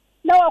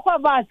na wa kwa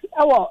bat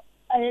ewo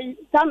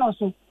tano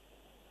so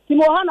ti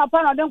mo ha na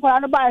pa no de nkwara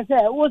no ba se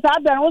wo sa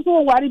bia no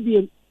so wari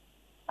biem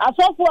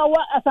asofo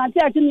a asante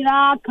ati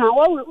nyina kan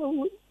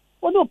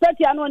wo do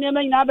peti ano ne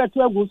ma nyina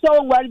beto agu so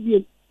won ware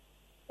biem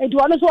enti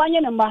wono so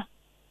anye ne mba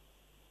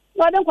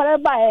no de kware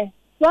ba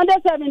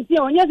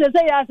 2017 onye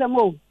sese ya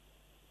asemo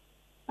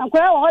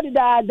ankwara wo hodi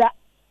daada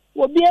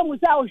obi emu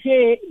sa o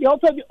hwe de o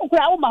fa bi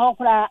okura wo ma ho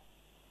kura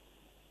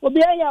obi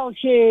ya o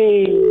hwe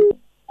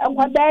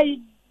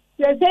akwadai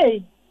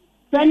sese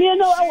tani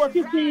no awo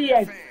 50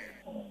 years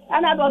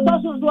ana do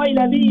so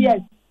 11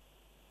 years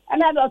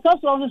ana do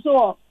so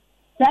so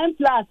 10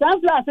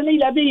 plus ni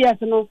 11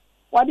 years no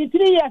wadi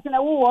 3 years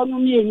na wo wonu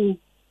mienu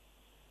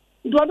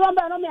do do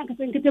ba no me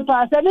akete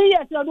pa 7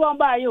 years do do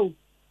ba yo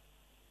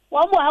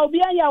wo mo ha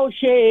obi anya o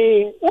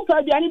hwe wo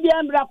ka bia ni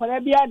bia mbra kwara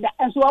bia da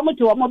enso wo mo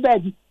te wo mo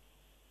baadi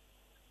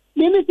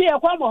mimi ti e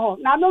kwa mo ho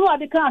na no no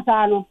ade kan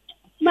sa no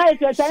mai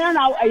te tanya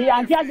na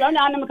anti ajo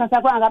na anam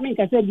kasa kwa ngam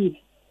nkasa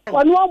bi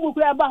wonu wo mu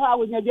kura ba ha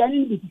wo nya bia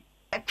ni bi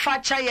fa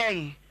cha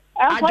yen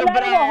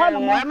adobra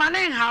e ma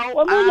ne ha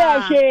wo mu ya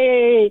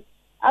hwe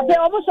abe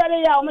wo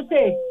sori ya wo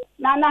se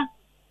nana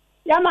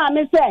ya ma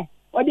me se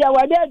odi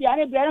awade bia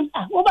ni bia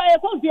wo ba e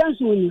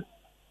confiance ni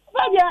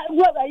ba bia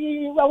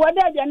wo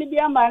awade bia ni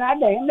bia ma na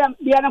de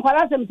bia na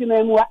kwala sem ti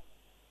memua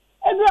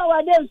edu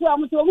awade nso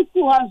amuto wo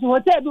school ho nso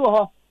hotel bi wo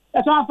ho e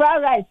so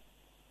fried rice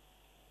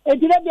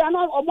ejire bia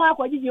no omo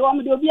akogigi wo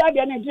mo de obi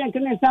abia na drink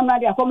ne samra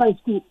de akoma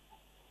school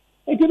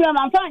ejire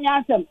ma mfa anya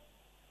asem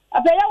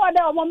abe ya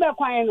wada omo me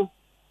kwan no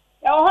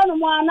e wo ho no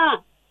mo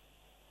ana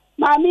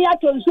ma mi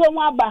ato nsuo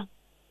mo aba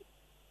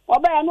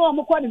oba ya no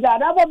omo kodi da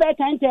bo be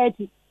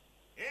 10:30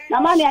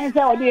 na mani ani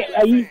se odi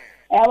ayi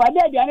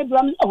wada bia ne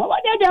brom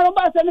wada bia no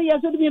ba se no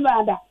yeso bi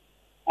ma da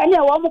ene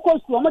wo mo ko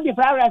school mo de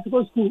fried rice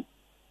ko school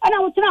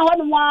ana wo tena ho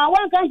no mo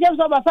wan kan je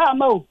so ba fa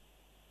ma o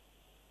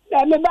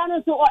me ba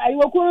no so ayi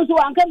wo kunu so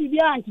an ka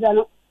bibia antira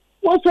no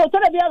wo so to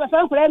da bia ba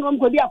fa nkura no mo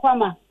kodi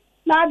akwama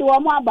na de wo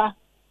mo aba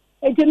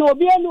enti no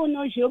obi enu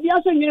no hwe obi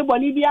aso nwiri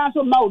boni bia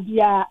so ma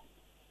obia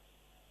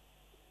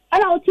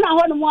ana wo tena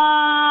ho no mo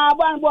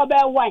ba no bo be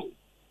wine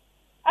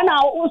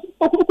ana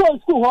okuko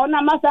school ho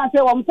na masa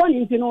se wo mponi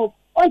nti no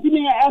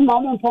ontimi e ma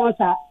mo mpon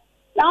sa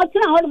na wo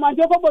tena ho no mo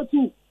je ko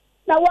botu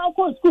na wo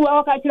ko school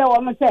wo ka kire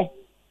wo mo se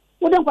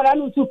wo de nkora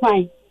no tu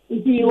pan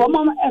nti wo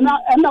mo e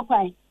na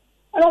kwan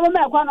ana wo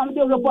me kwa na mo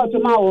de report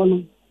ma wo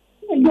no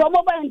nti wo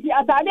mo ba nti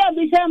atade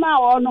abi she ma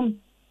wo no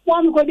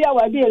mo mo ko dia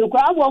wa de no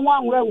kwa wo mo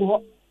anwura wo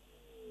ho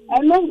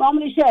eno mo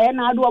mo she e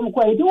na ado mo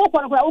kwa nti wo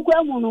kwa wo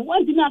kwa mu no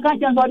wonti na ka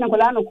chen so ne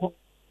kola no ko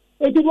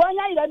eti wo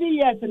nya ira bi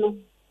yes no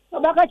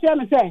obaka kire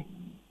me se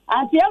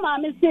anti e ma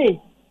me se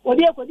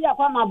odi ekodi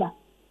akwa maba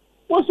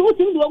wo so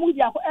utim do mu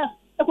di akwa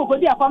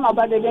ekokodi akwa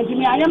maba de nti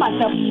me anya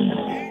matam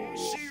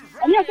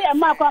anya se e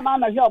ma akwa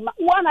mama jo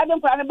wo na de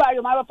nkura ne ba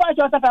yo ma ba fa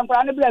cho ta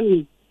nkura ne bra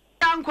mi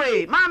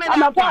dankwe mama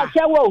dankwa ama fa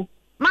chewo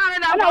mama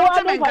dankwa wo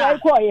te menka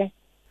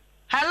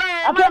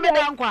hello mama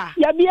dankwa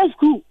ya bi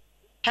school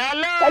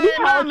hello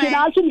mama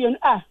na asu mi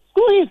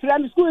school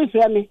is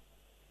frame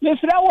me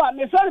fra wo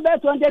me fra be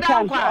 20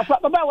 times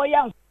baba wo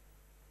yam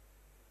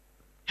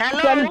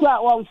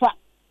hello wo mfa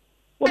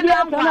obi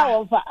atana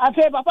wo mfa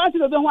afi papa ti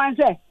do be ho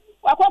anse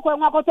wakokọ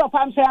nwa akoto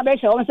pam se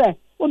abehye wo se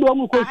wo do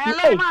mu ko su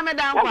hello mama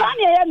dankwa na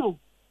ne ye no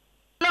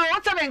hello wo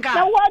te menka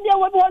na wo de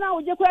wo bo na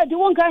wo je kwa di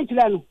wo nkan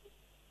kire no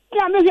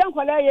ya me hwe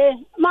nkola ye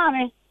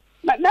mame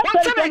na se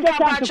 20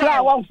 times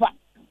kra wo mfa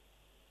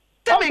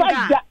te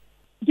menka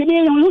ti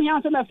ni hu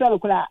yan se me fra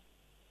kra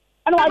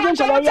ana wa je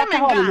nkola ye ka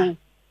ho no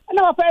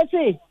ana wa fa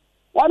se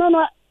wono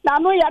no na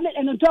no ya ne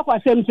enu to kwa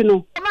sem ti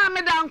no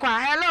mama dankwa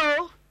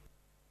hello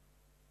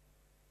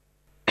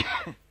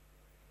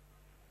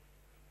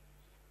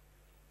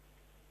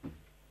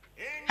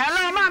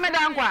hello mama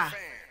dankwa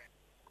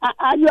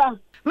ajua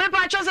me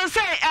pa cho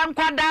se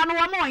enkwada no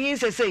wo mo hin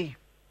sesei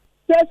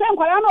se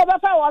enkwada no ba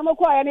fa wo mo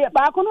ko ye ne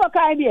ba ko no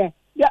kan de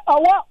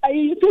owo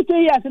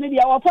 2 years ne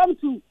de wo fam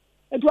 2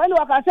 enti woni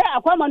wa ka se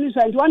akwama nu so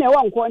enti woni e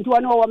wo nko enti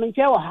woni wo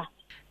menche wo ha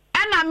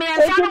ana me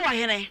ensa no wo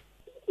hene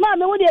ma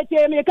me wo de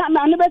tie me ka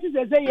ma ne be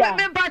sesei ya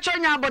me pa cho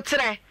nya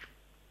botre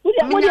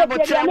wo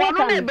de tie me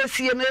ka no be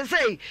sie me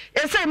sei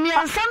me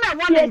ensa na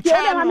wo ne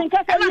nchen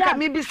na ka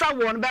me bisa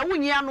wo no ba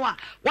wunyi ano a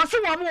wo se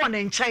wo mo wo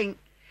ne nchen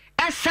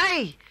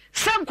esai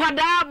se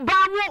nkwada ba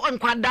wo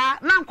nkwada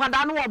na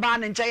nkwada no wo ba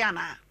ne nchen ya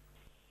na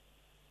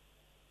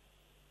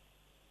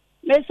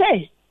me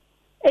say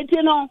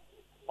eti no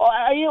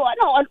ayi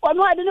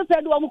no ade no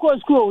pɛ do am ko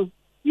school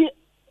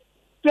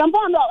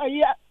tempon do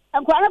ayi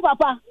nkwada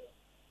papa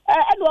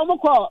do am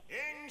ko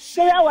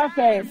se ya wa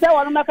se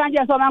wo no maka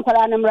nje so na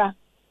nkwada ne mra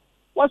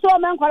wo so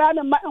me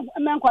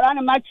nkwada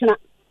ne machina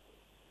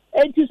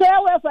eti se ya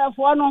wa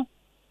fafo no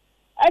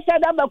ehya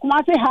da ba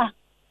kuma se ha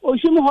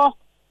ohwim ho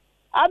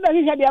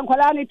abɛhwɛ de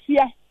nkwada ne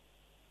tie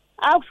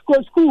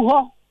afko school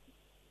ho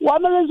wo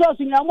me results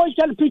ni amo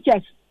share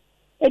pictures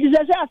it is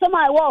say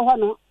asama I wo ho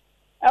no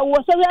wo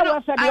so ya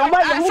wo fa de o ba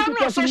ye hu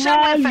pictures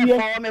na wie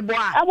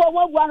abo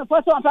wo gwa no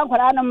for so fa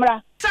nkwada ne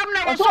mra sam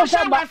na wo so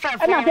share my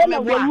fa na fe na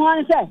wo hu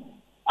an say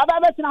aba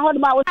betina ho de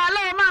ma wo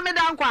hello mama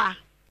dankwa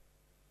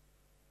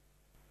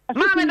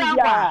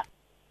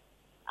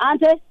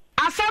ante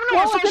asam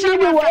no social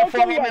media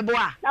for me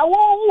boa na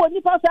wo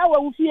nipa sa wa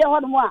ufie ho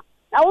no a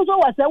na wo so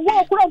wa se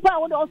wo kuro pa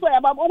wo de so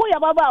ya baba wo ya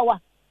baba wa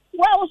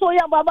wo so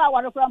ya baba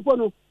wa no krampo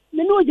no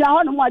me no gya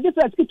ho no a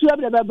different kitu e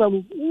be baba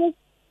mu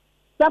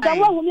saka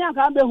wo hu mi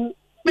aka be hu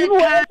ni wo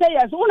say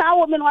yes wo na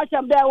wo me no a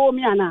chem be wo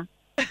mi ana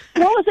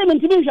wo se me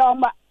ntimi hwa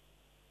omba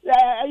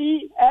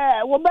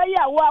wo ba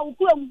ya wo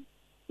kuro mu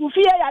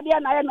ufie ya de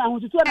na ya na ho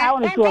tutu na wo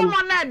no so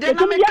no na de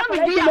na me ka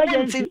me bi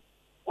agency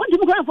wo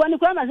ntimi kra fo ni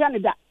kra ma hwa ne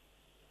da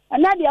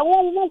ana de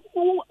wo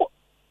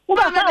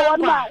ba ka wo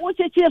ma wo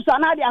cheche so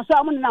ana de aso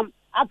am nam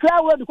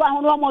akra wo de kwa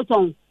ho no mo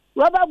ton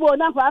roba bo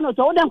na kwa no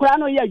to wo de kra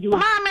no ye adwuma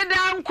ma me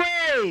dan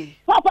kwe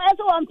papa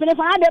eso wo mpene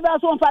fa na de ba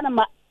so mfa na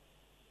ma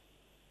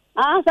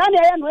sa na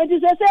ye no enti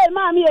se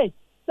ma me e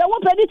se wo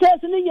pedi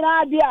test ni nyina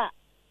ade a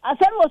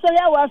asem wo so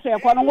ya wo afa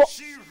ko no wo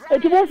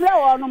eti mo fra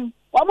wo no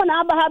wo mo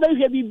na aba ha ba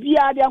hwe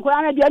bibia de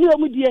kra na de ni wo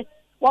mu die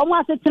wo mo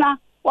asetena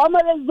wo mo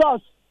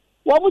results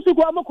wo mu su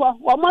ko mo ko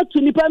wo mo tu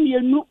nipa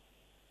mienu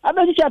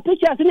abeji cha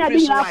pictures ni adi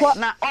nyina ko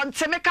na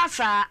onteme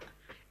kasa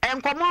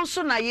enkomo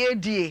nso na ye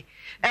die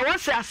e wo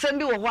se asem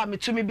bi wo ho a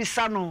metumi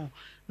bisa no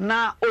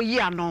na oyi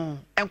ano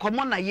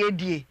enkomo na ye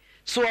die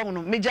so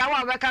wono meja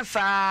wa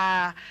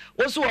bekasa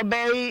wo so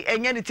obey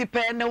enye ne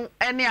tipe ne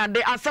ene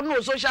ade asem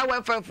no social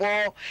welfare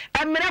for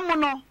emre mu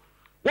no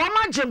wo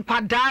ma je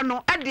nkwada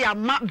no e de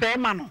ama be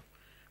ma no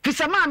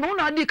fisama no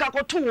na adi ka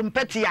ko to wo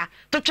mpatia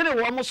to twere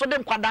wo mo so de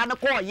nkwada ne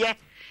ko ye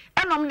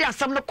enom de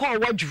asem no ko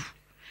waju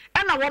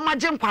ena wo ma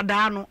je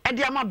nkwada no e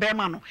de ama be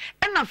ma no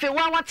ena fe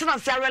wa watena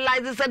se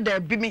realize se da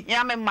bi mi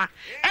ya me ma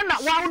ena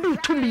wa wo du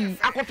tumi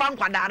akofa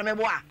nkwada no me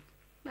bo a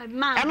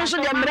eno so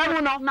de mra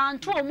mu no na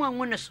nto omu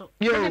anwu ne so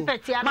ne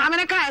petia ma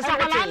me ka esa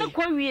wala no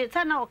ko wie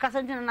ta na o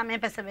kasa ntina na me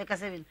pese be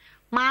kasa bi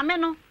ma me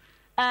no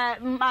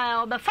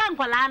obefa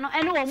nkwala no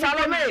ene wo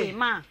mu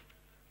ma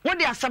wo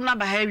de asam na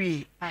ba ha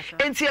wie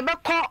enti e be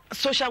ko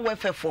social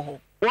welfare for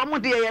ho wo mo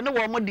de ye ne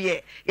wo mo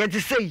de ye ti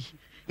sei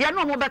ye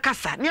no mo be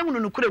kasa ne ehunu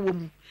no kure wo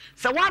mu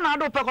se wa na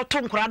ado pe ko to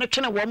nkura no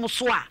twene wo mo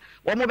so a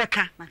wo mo be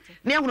ka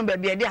ne ehunu ba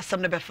bia de asam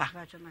ne be fa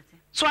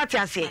so ati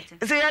ase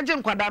se ye je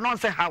nkwada no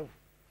se hawo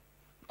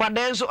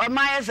kwada nso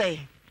amaye se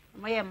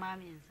mo ye ma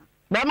mi nsa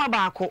be ma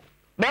ba ko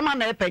be ma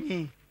na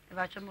epanyi e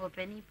ba chomo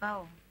opani pa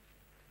o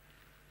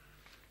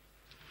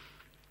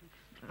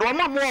wo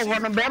mo ho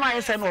no be ma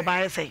ye se no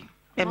ba ye se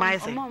e ma ye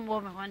se mo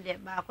me ho de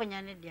ba ko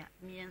nya ne dia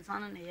mi nsa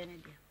no na ye ne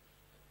dia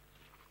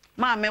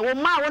ma me wo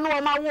ma wo no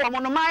wo ma wo mo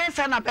no ma ye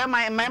se na be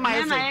ma ye se ma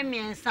ye mi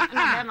nsa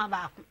na be ma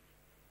ba ko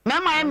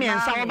ma ye mi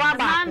nsa wo ba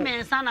ba ma mi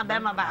nsa na be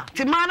ma ba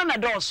ti ma no na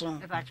do so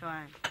e ba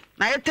choa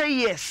na ye 10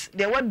 years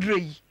de wadre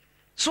yi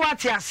so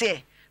ati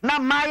ase na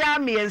maya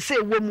me ense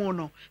wo mu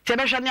no te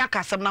be hwa ne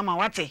akasem na ma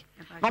wate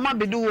no ma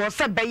bedu wo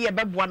se be ye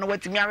be boa no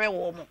watimi awe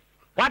wo mu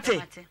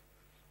wate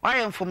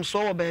why enfom so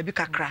wo ba bi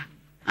kakra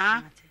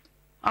ha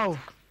oh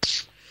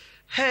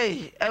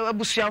hey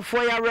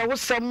abusuafo ya re wo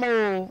sem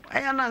o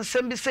aya na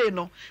nsem bi sei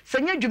no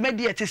se nya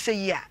dwumadi ete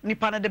sei a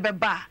nipa ne de be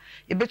ba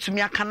ye betumi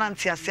aka na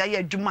nte ase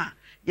aya dwuma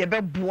ye be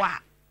boa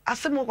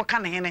asem wo koka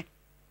ne hene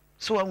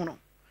so wa hu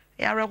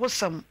ya re wo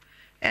sem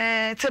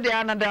te de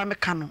ana da me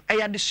ka no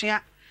aya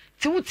desua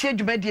ti wuti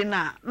adwumadie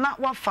na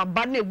wafa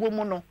ba na ewo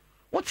mu no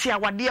wuti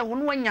awade ho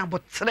no wanya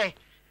botre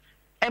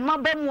e ma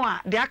ba mu a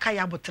de aka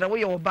ya botre wo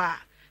ye oba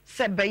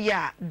se be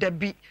ya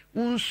dabi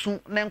unsu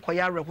na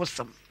nkoya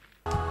rehosam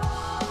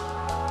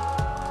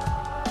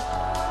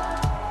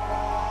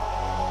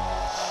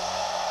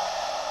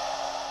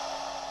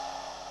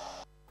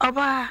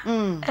Oba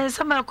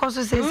some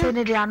koso se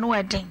ne de anu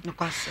eden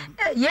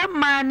ye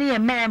ma ne ye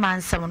me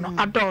mansem no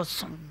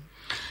adoso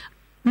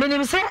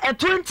menim se e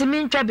 20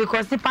 mintwa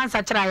because ni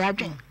pansa kira ya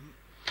dwen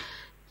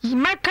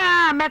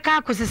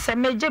meka kosise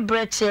meje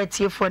breche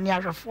tiefo ni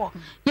ahwefo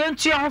ye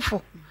ntu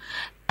hofo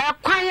e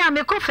kwan ya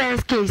me ko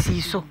first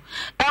case so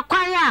e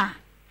kwan ya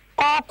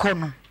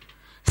okono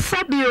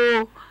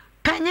sabio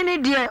panyini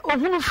de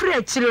ohunu firi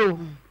akire o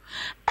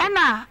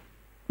ena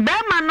be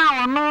ma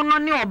na ono no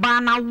ni oba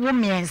na wo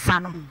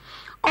miensa no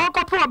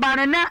okopo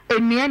oba na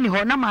emia ni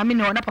ho na maami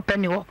ni ho na papa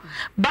ni ho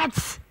but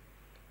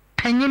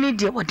panyini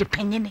de wo de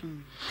panyini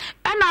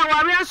ena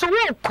aware so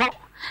wo kọ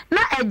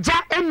na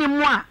eja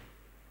enimu a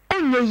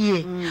enye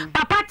yie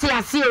papa ti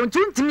ase o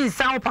tuntimi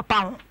nsa wo papa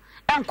ho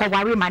enko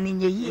ware ma ne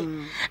nye yie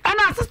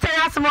ena sister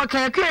ya se mo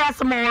kan kwe ya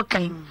se mo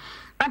kan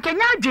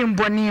akenya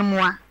adwemboni mu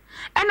a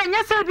ena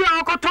nya se bi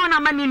okoto na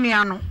ma ne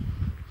nua no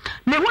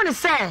me hu ne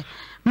se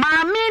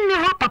maami ni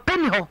ho papa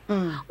ni ho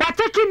wa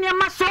take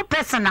niam so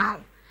personal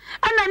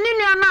ana ni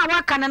nua na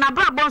waka na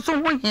brabo so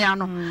ho hia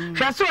no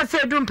hwe so se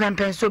edu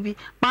mpempen so bi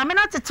maami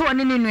na tete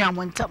woni ni nua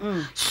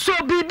montam so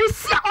bibi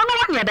sia ono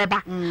ho ne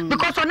beba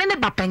because ono ne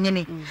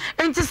bapanyene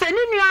enti se ni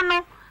nua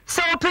no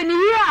se opani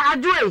hi a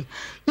adwe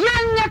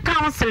yenya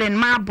counseling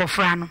ma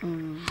abofra no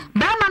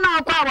ba ma na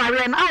akwa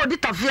ware na odi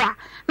tofia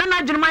na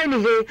na dwuma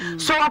ni he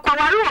so akwa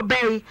ware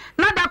obey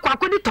na da kwa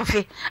kodi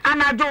tofi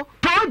anajo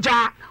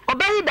toja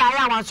obey da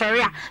ya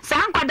wansori a sa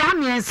nkwada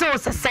miense o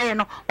seseye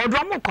no odo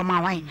mo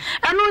koma wan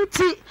eno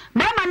nti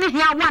be ma ne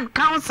hia one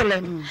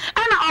counseling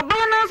ana oba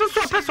na so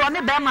so peso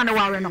ne be ma ne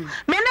ware no me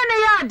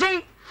ne ya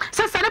agyen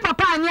sese ne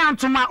papa anya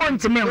antuma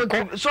ontime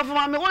nko so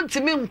for me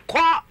ontime nko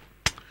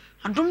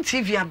Adom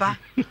TV aba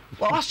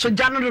wa so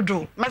jano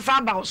dodo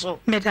mesa ba so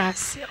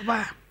medas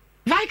ba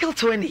Vehicle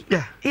 20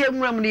 yeah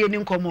nwura mu ne yeni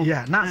nkomo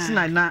yeah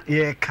na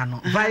ye ka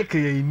no vehicle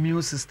ye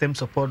immune system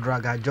support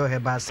drug ajo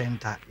herbal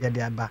center ye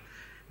de aba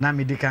na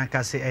medical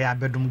ka se e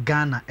abedum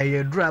Ghana e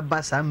ye dura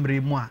ba sa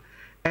mre mu a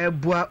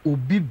ebua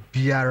obi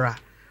biara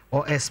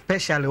or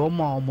especially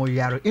omo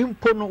yare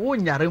impo no wo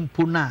nyare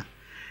impo na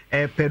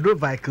pedo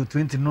vehicle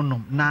 20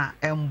 nonom na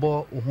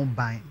embo ho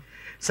ban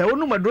se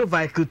wonu mado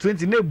vehicle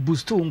 20 na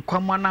boost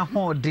nkwama na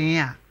ho den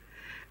a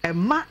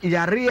ema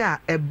yare a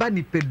eba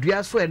ni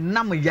pedua so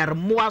enam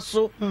yarmoa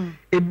so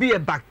ebi e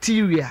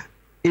bacteria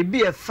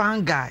ebi e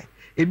fungi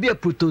ebi e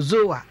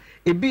protozoa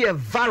ebi e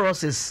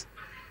viruses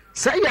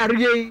se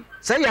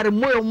yare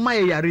moyo ma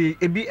yare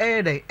ebi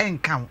ede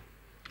enkan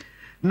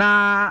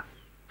na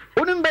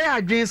onim be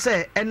adwen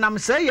se enam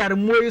se yare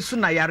moyo su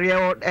na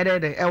yare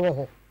ede ewo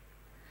ho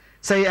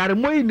se yare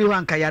moyo ni ho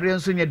anka yare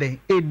nso nye den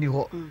eni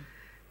ho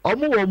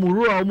omo wo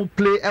muru a omo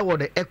play ewo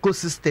the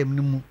ecosystem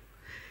ni mu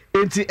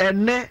enti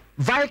enne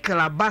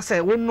vehicle abase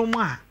wonum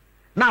a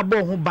na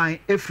abo ho ban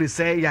efri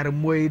se yare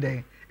moyi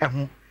den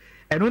eho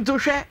eno nto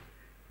hwe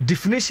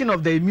definition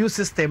of the immune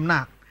system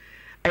na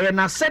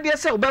na said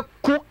se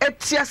obeko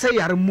etia se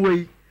yare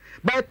moyi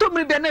by to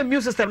me be na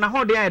immune system na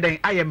ho den den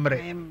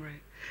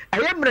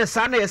ayemre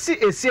sa na yesi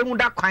esie hu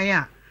da kwan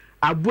a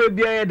abo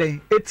bia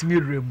den etimi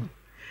remu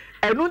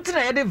eno nti na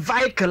ye de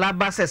vehicle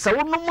abase se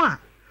wonum a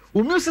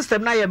immune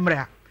system na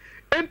yemre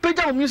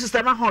empeja immune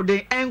system na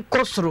hoden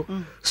enkosoro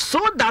so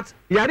that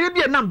yare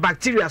bia na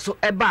bacteria so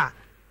eba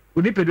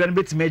onipedua no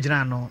betime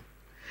agina no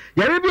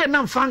yare bia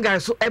na fungi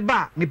so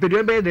eba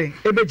nipedua be den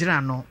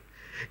ebegina no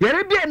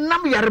yare bia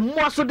nam yare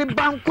moa so de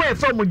banko e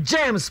from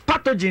germs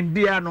pathogen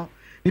bia no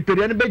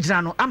nipedua no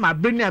begina no ama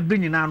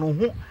abrini na no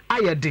ho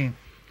ayeden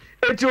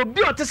eti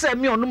obi otese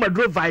me onu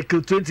madro vehicle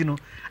 20 no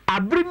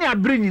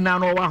abrini na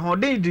no wa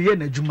hoden de ye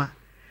na juma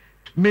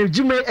me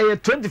juma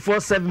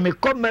 24/7 me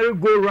come merry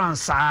go round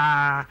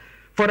sa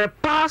for the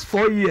past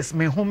 4 years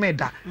me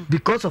homeda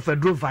because of a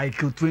drove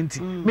vehicle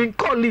 20 me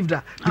call leave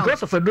that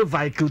because of a drove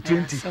vehicle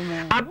 20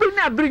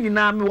 abrini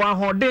na me wa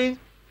hoden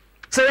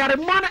say yare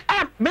mo na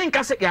me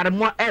nka say yare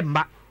mo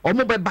emba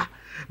omo beba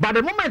but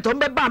the moment on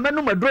beba me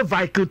no drove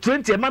vehicle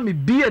 20 ma me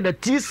B and the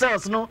T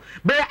cells no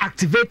be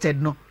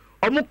activated no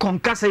omo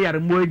konka say yare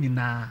mo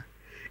nyina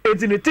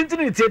enti ne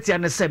tintini tietia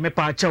ne say me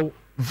pa chew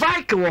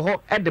vehicle wo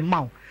ho e de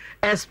maw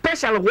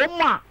especially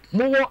woman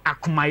mo wo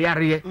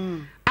akumayare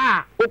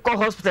oko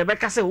hospital be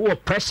ka say wo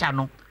pressure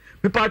no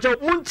people ajo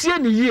muntie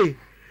ni ye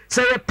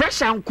say your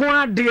pressure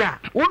nko ade a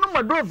wonu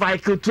mado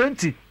vehicle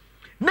 20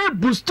 na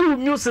boost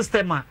immune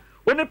system a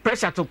woni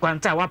pressure to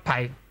kwanta wa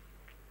pai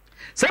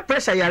say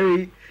pressure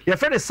yare your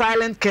friend is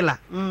silent killer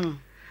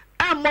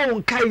ammo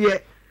nka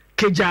ye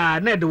keja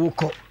na de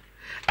woko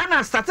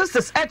ana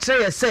statistics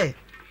actually say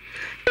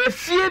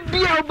efie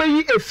bia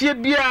obeyi efie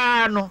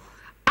bia no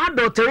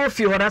adult wo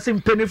fi ho na se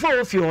mpenifo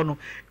wo fi ho no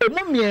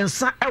emu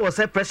miensa e wo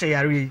say pressure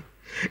yare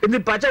eni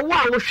pacha wo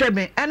a wo hwe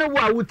me ene wo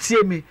a wo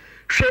tie me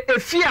hwe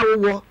efi a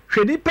wo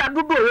hwe nipa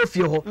dodo wo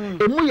fie ho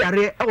emu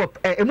yare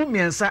emu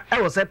miensa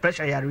e wo say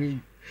pressure yare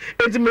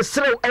enti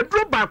mesrew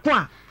edro ba ko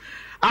a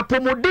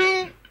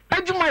apomodin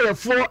adwuma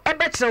yefo e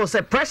be kire wo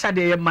say pressure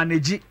de ye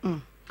manage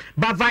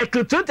but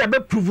vehicle 20 be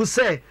prove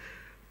say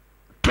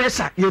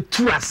pressure ye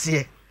tu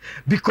ase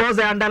because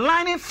the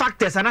underlying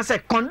factors and I say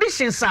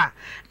conditions are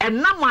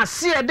and na ma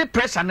see the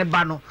pressure ne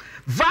ba no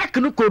vac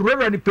no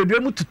korora ni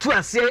pedua mu tutu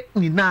ase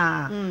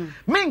nyina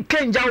men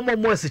kenja wo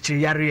mo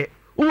asichiri yare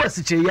wo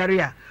asichiri yare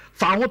a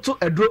fa ho to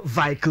edro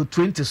vehicle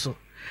 20 so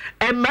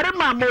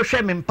emerema mo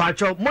hwe me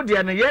mpacho mo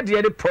de no ye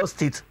de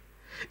prostate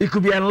it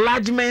could be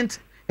enlargement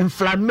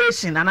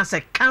inflammation and I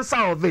say cancer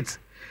of it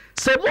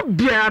say mo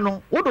bia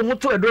no wo do mo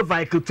to edro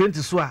vehicle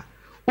 20 so a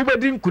wo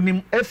bedi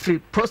nkunim every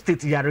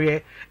prostate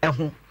yare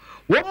ho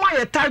Woma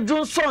yeta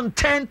Johnson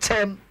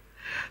 10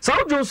 so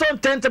Johnson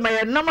 10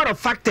 my number of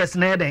factors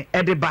na eden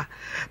ediba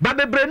but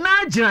bebre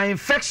na gina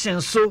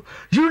infection so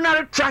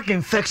urinary tract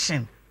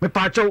infection me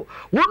pacho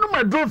wonu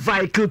madro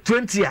vehicle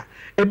 20 a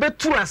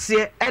ebetu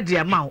ase ede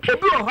ama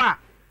obi ho a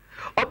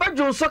oba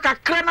Johnson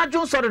kakra na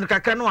Johnson de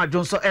kakra na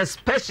Johnson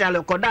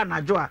especially koda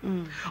na jo a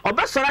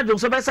oba sora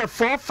Johnson be say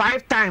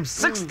 4-5 times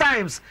 6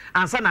 times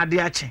ansa na de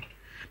ache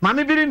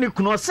mami biri ni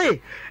kuno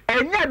say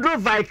enya dro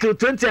vehicle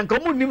 20 anka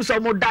mu nim so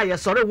mo die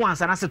sorry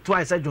once and say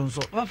twice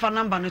Johnson what for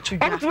number no to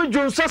dwa o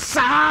Johnson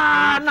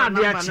sa na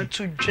de achi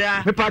to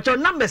dwa me patcho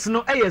numbers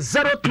no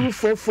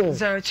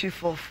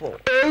 0244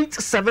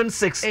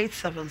 876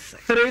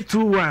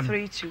 321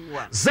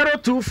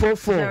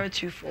 0244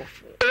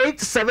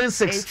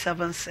 876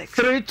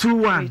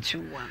 321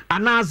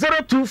 and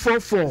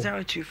 0244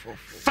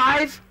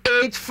 588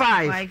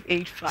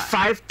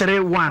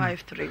 531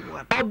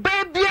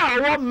 Obaby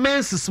our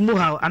menses mu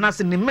how and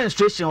as in the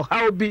menstruation or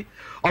how be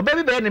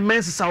Obaby be any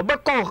menses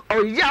obeko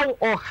or yaw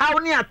or how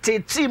ni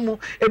atete mu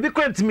ebi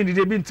kwantimi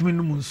de bi ntimi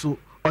no mu so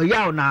or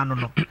yaw na ano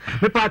no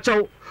me pa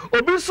chaw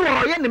obi so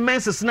or ye ni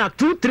menses na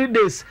 2-3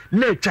 days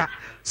na etwa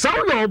so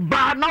your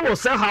ba na wo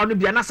sell how no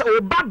bia na say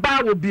oba ba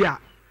wo bia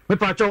me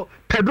pa chaw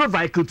pedro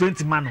vehicle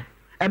 20 mano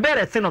a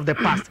better thing of the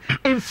past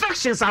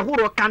infections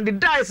ahuro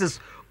candidiasis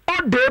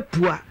all day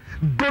poor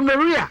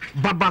gonorrhea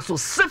babaso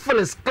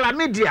syphilis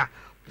chlamydia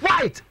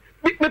white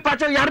me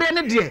pacho yare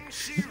ne de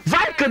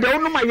vehicle de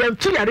onuma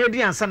yantu yare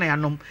de ansa na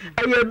yanom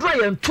eyedro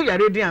yantu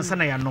yare de ansa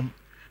na yanom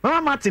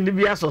mama martin de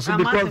bia so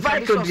because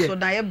vehicle de so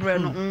na yebre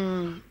no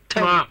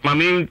ma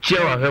me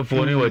chewa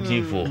hefo ni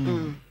watifo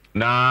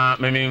na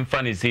me me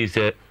mfa ni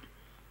say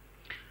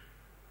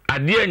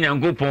ade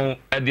anyankopon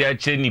ade a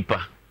che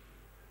nipa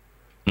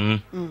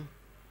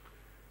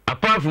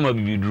apart from a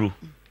bibidru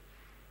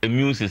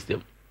immune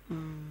system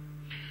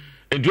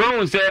and you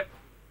want say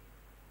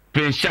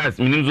precious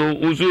meaning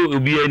so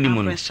obi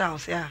animal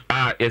precious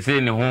you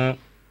say ne ho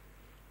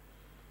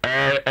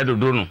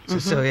edodo no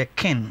so a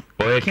king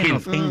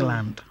of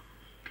England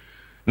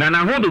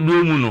na ho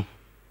dodo mu no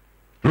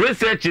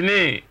research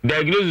ni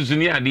diagnosis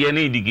ni ade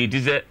na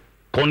indicate say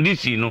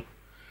condition no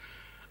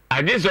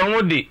ade so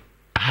won de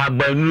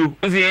habanu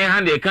say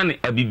hand e kan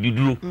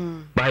abibidru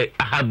by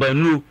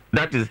habanu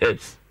that is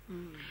herbs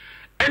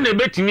and the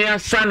betimi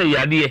asane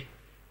yade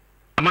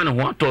amane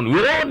ho aton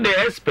we all the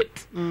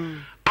expert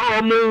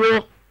our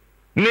mo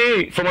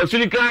ni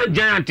pharmaceutical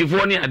giant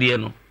for ni ade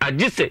no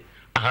agise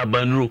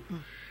ahabanro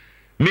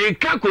me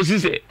ka kosi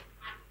se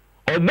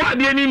obo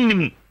ade ni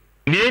nim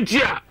ni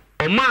enti a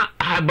oma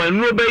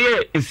ahabanro be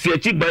ye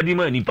nsiachi badi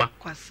ma nipa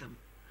kwasem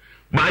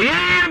ba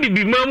ye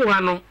bibi mamu ha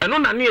no eno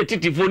na ne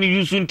etitifo ni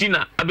yusu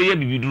ntina abeye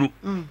bibiduro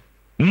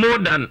more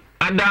than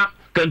other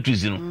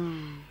countries no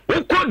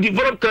we call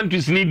developed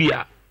countries ni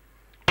bia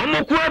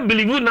Omokwa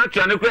believe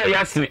natural ne kwa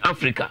yasin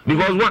Africa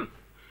because one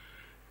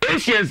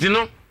Asians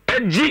no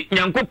eji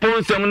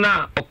nyankopon sem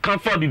na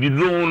okafa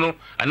bibidro no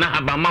ana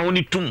habama ho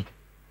ni tum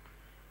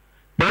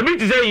ba bi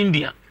say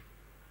India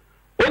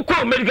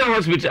okwa medical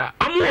hospital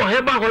amu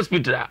heba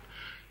hospital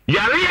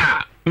yare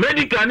a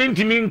medical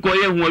ntimi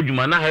nkoye ho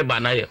adwuma na heba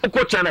na ye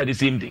okwa China the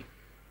same thing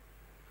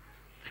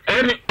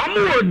and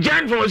amu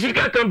giant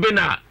pharmaceutical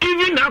company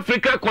even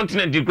Africa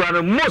continent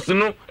the most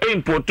no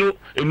importo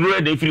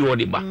emure dey free wo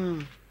dey ba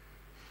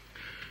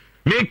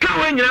me ka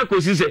wanyina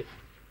kosi se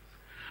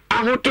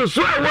ahoto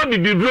so a wa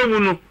bibidro mu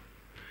no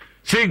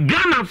se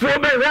Ghana fo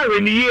be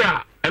hwe ni yi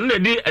a eno na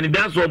di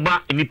anidan so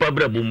ba nipa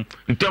brabom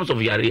in terms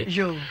of yare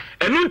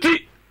eno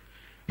nti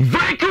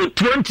vehicle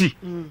 20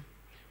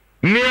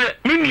 ne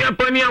minia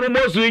pani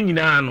ambo so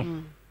nyina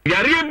no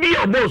yare bi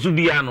oboso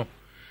bia no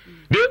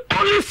the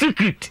only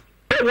secret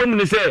e wo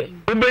mu se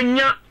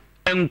obenya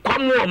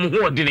enkwamo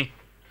omho odene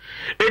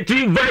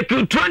eti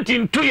vehicle 20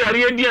 ntu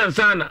yare di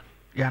ansana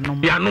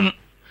yanom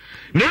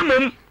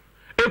Nemum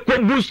a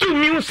boost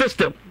immune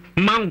system.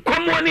 Man,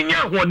 come on in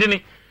your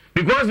hodini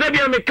because they be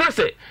a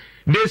mekase.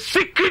 The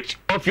secret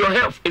of your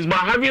health is by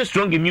having a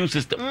strong immune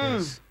system.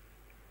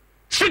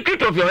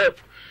 Secret of your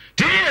health.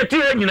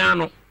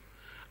 Nano.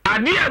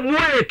 Adia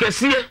more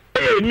kesiye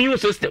immune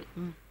system.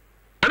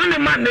 I don't know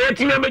man na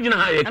yeti imagine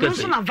how you kesiye. And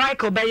also na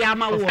vehicle be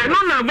yama wo. And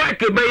no na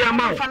vehicle be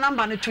yama. Fa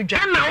number no tuja.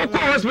 And na oko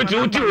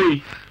hospital uti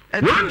we.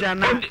 One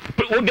of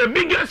the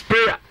biggest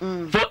prayer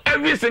for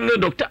every single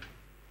doctor.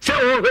 Say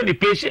oh the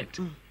patient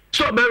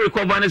so be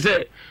recover and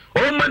say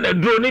oh man the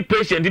drone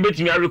patient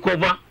betimi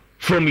recover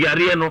from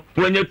yare no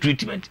when you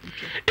treatment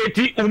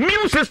eti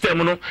immune system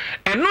no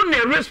and no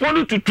na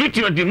respond to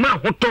treatment ma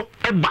hoto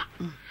eba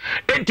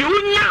eti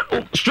unya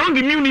strong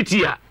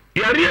immunity a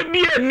yare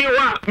bi ani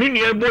wa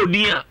menu ebo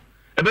din a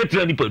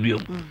ebetira ni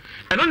paduam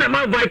and no na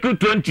ma vehicle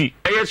 20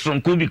 is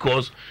strong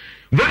because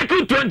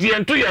vehicle 20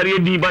 and to yare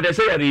din but they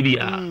say yare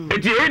dia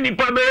eti eni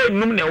pa be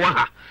num na wa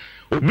ha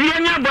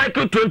Obianya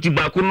vehicle 20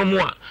 back no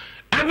more.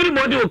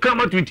 Everybody will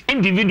come out with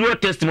individual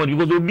testimony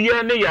because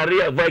Obianya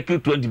yare vehicle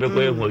 20 back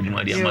where you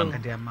adwuma dia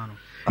man.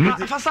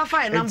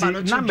 Fasafa number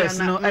no numbers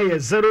no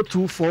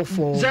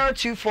 0244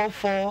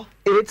 0244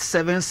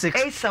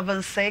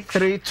 876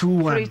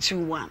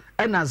 321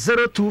 and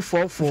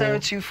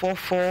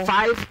 0244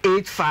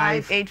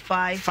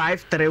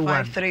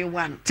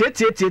 531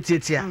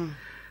 Tia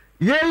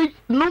Ye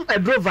no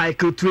edro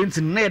vehicle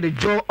 20 na the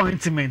jaw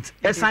ointment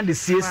esan the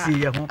CC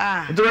ye ho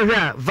do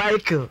here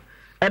vehicle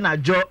and a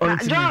jaw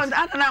ointment John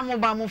ana mo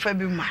ba mo fa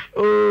bi ma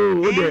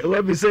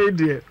we be say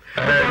there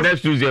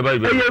next Tuesday ba ye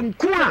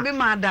nku na bi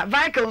ma da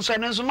vehicle so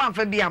no so ma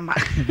fa bi ama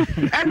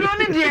edro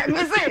ni de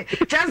me say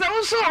chance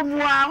wo so mu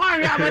a wa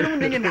ri abanu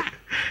ni na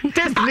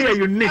test me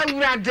unique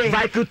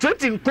vehicle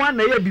 20 nku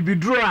na ye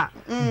bibidro a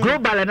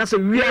global na so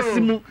we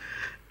asimu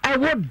I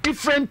want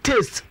different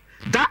taste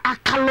that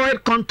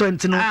alkaloid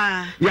content no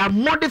ya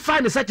modify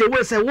in such a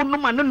way say wo no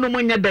ma no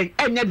nya den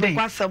enye den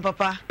kwasam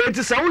papa it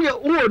is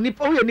wo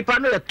nipa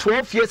no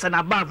 12 years and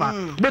above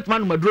but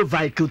man madro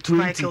vehicle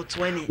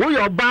 20 wo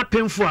your ba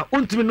penfo a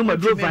untimi no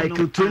madro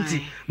vehicle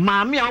 20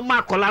 maami a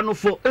ma akola no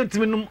fo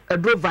untimi no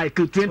madro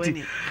vehicle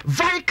 20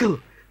 vehicle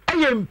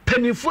ayem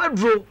penifo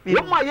adro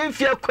wo ma ye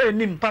mfia kwa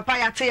anim papa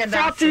ya te ya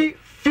 40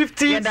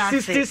 50,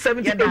 60,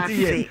 70, 80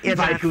 years.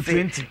 Vehicle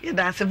 20. Yeah,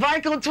 that's a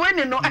vehicle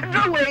 20. No,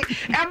 no way.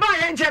 And by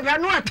Angela,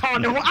 no, at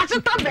all. I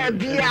should tell them,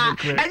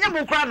 and you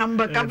will cry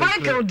number.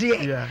 Vehicle,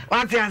 dear.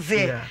 What I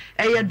say,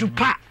 a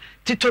dupa,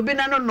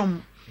 Titobina no,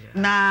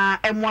 na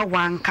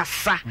M1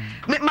 Cassa.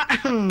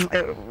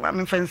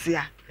 I'm fancy.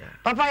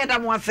 Papa ya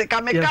damu wase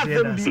kame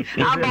kafe bi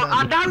about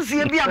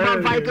adanse bi about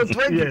vehicle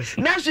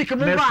 20 next week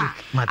move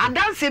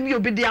adanse bi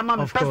obi di ama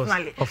me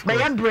personally but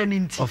ya brand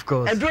nti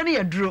edro ne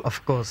yedro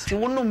of course ti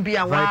wonum bi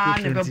a wa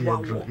ne bebo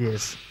awo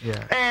yes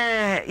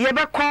yeah ye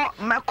be ko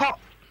meko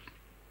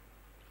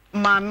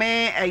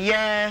mame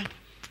ye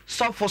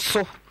sofo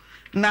so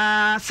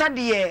na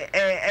sade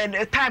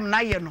time na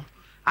ye no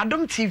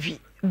Adom TV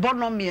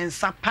bono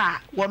miensa pa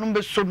wonum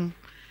be som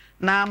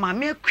na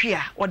mame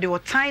akua wo de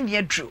time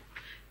ye dro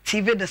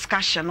TV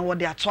discussion what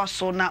they are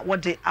so na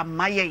what they are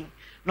maye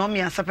no me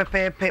ansa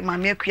pepepe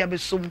mame akua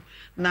besum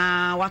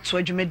na watu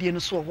adwumedie no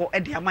so ho e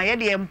de amaye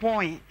de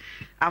empon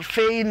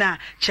afei na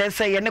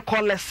chese ye ne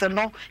college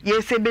no ye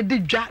se bedi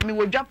dwa me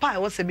wodwa pa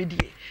wo se bedi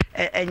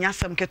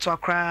enyasem keto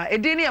akra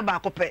edin ne ba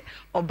akopɛ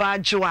oba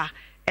adwoa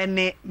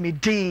ene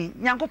medin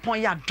nyankopon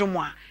ya dom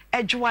a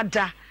adwoa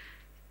da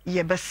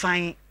ye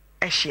besan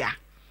ehia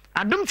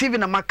Adom TV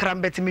na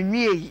makram beti me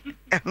nwie yi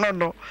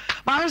no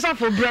ma nsa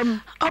for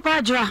bram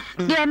Obra,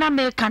 yeah, na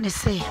me can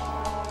say.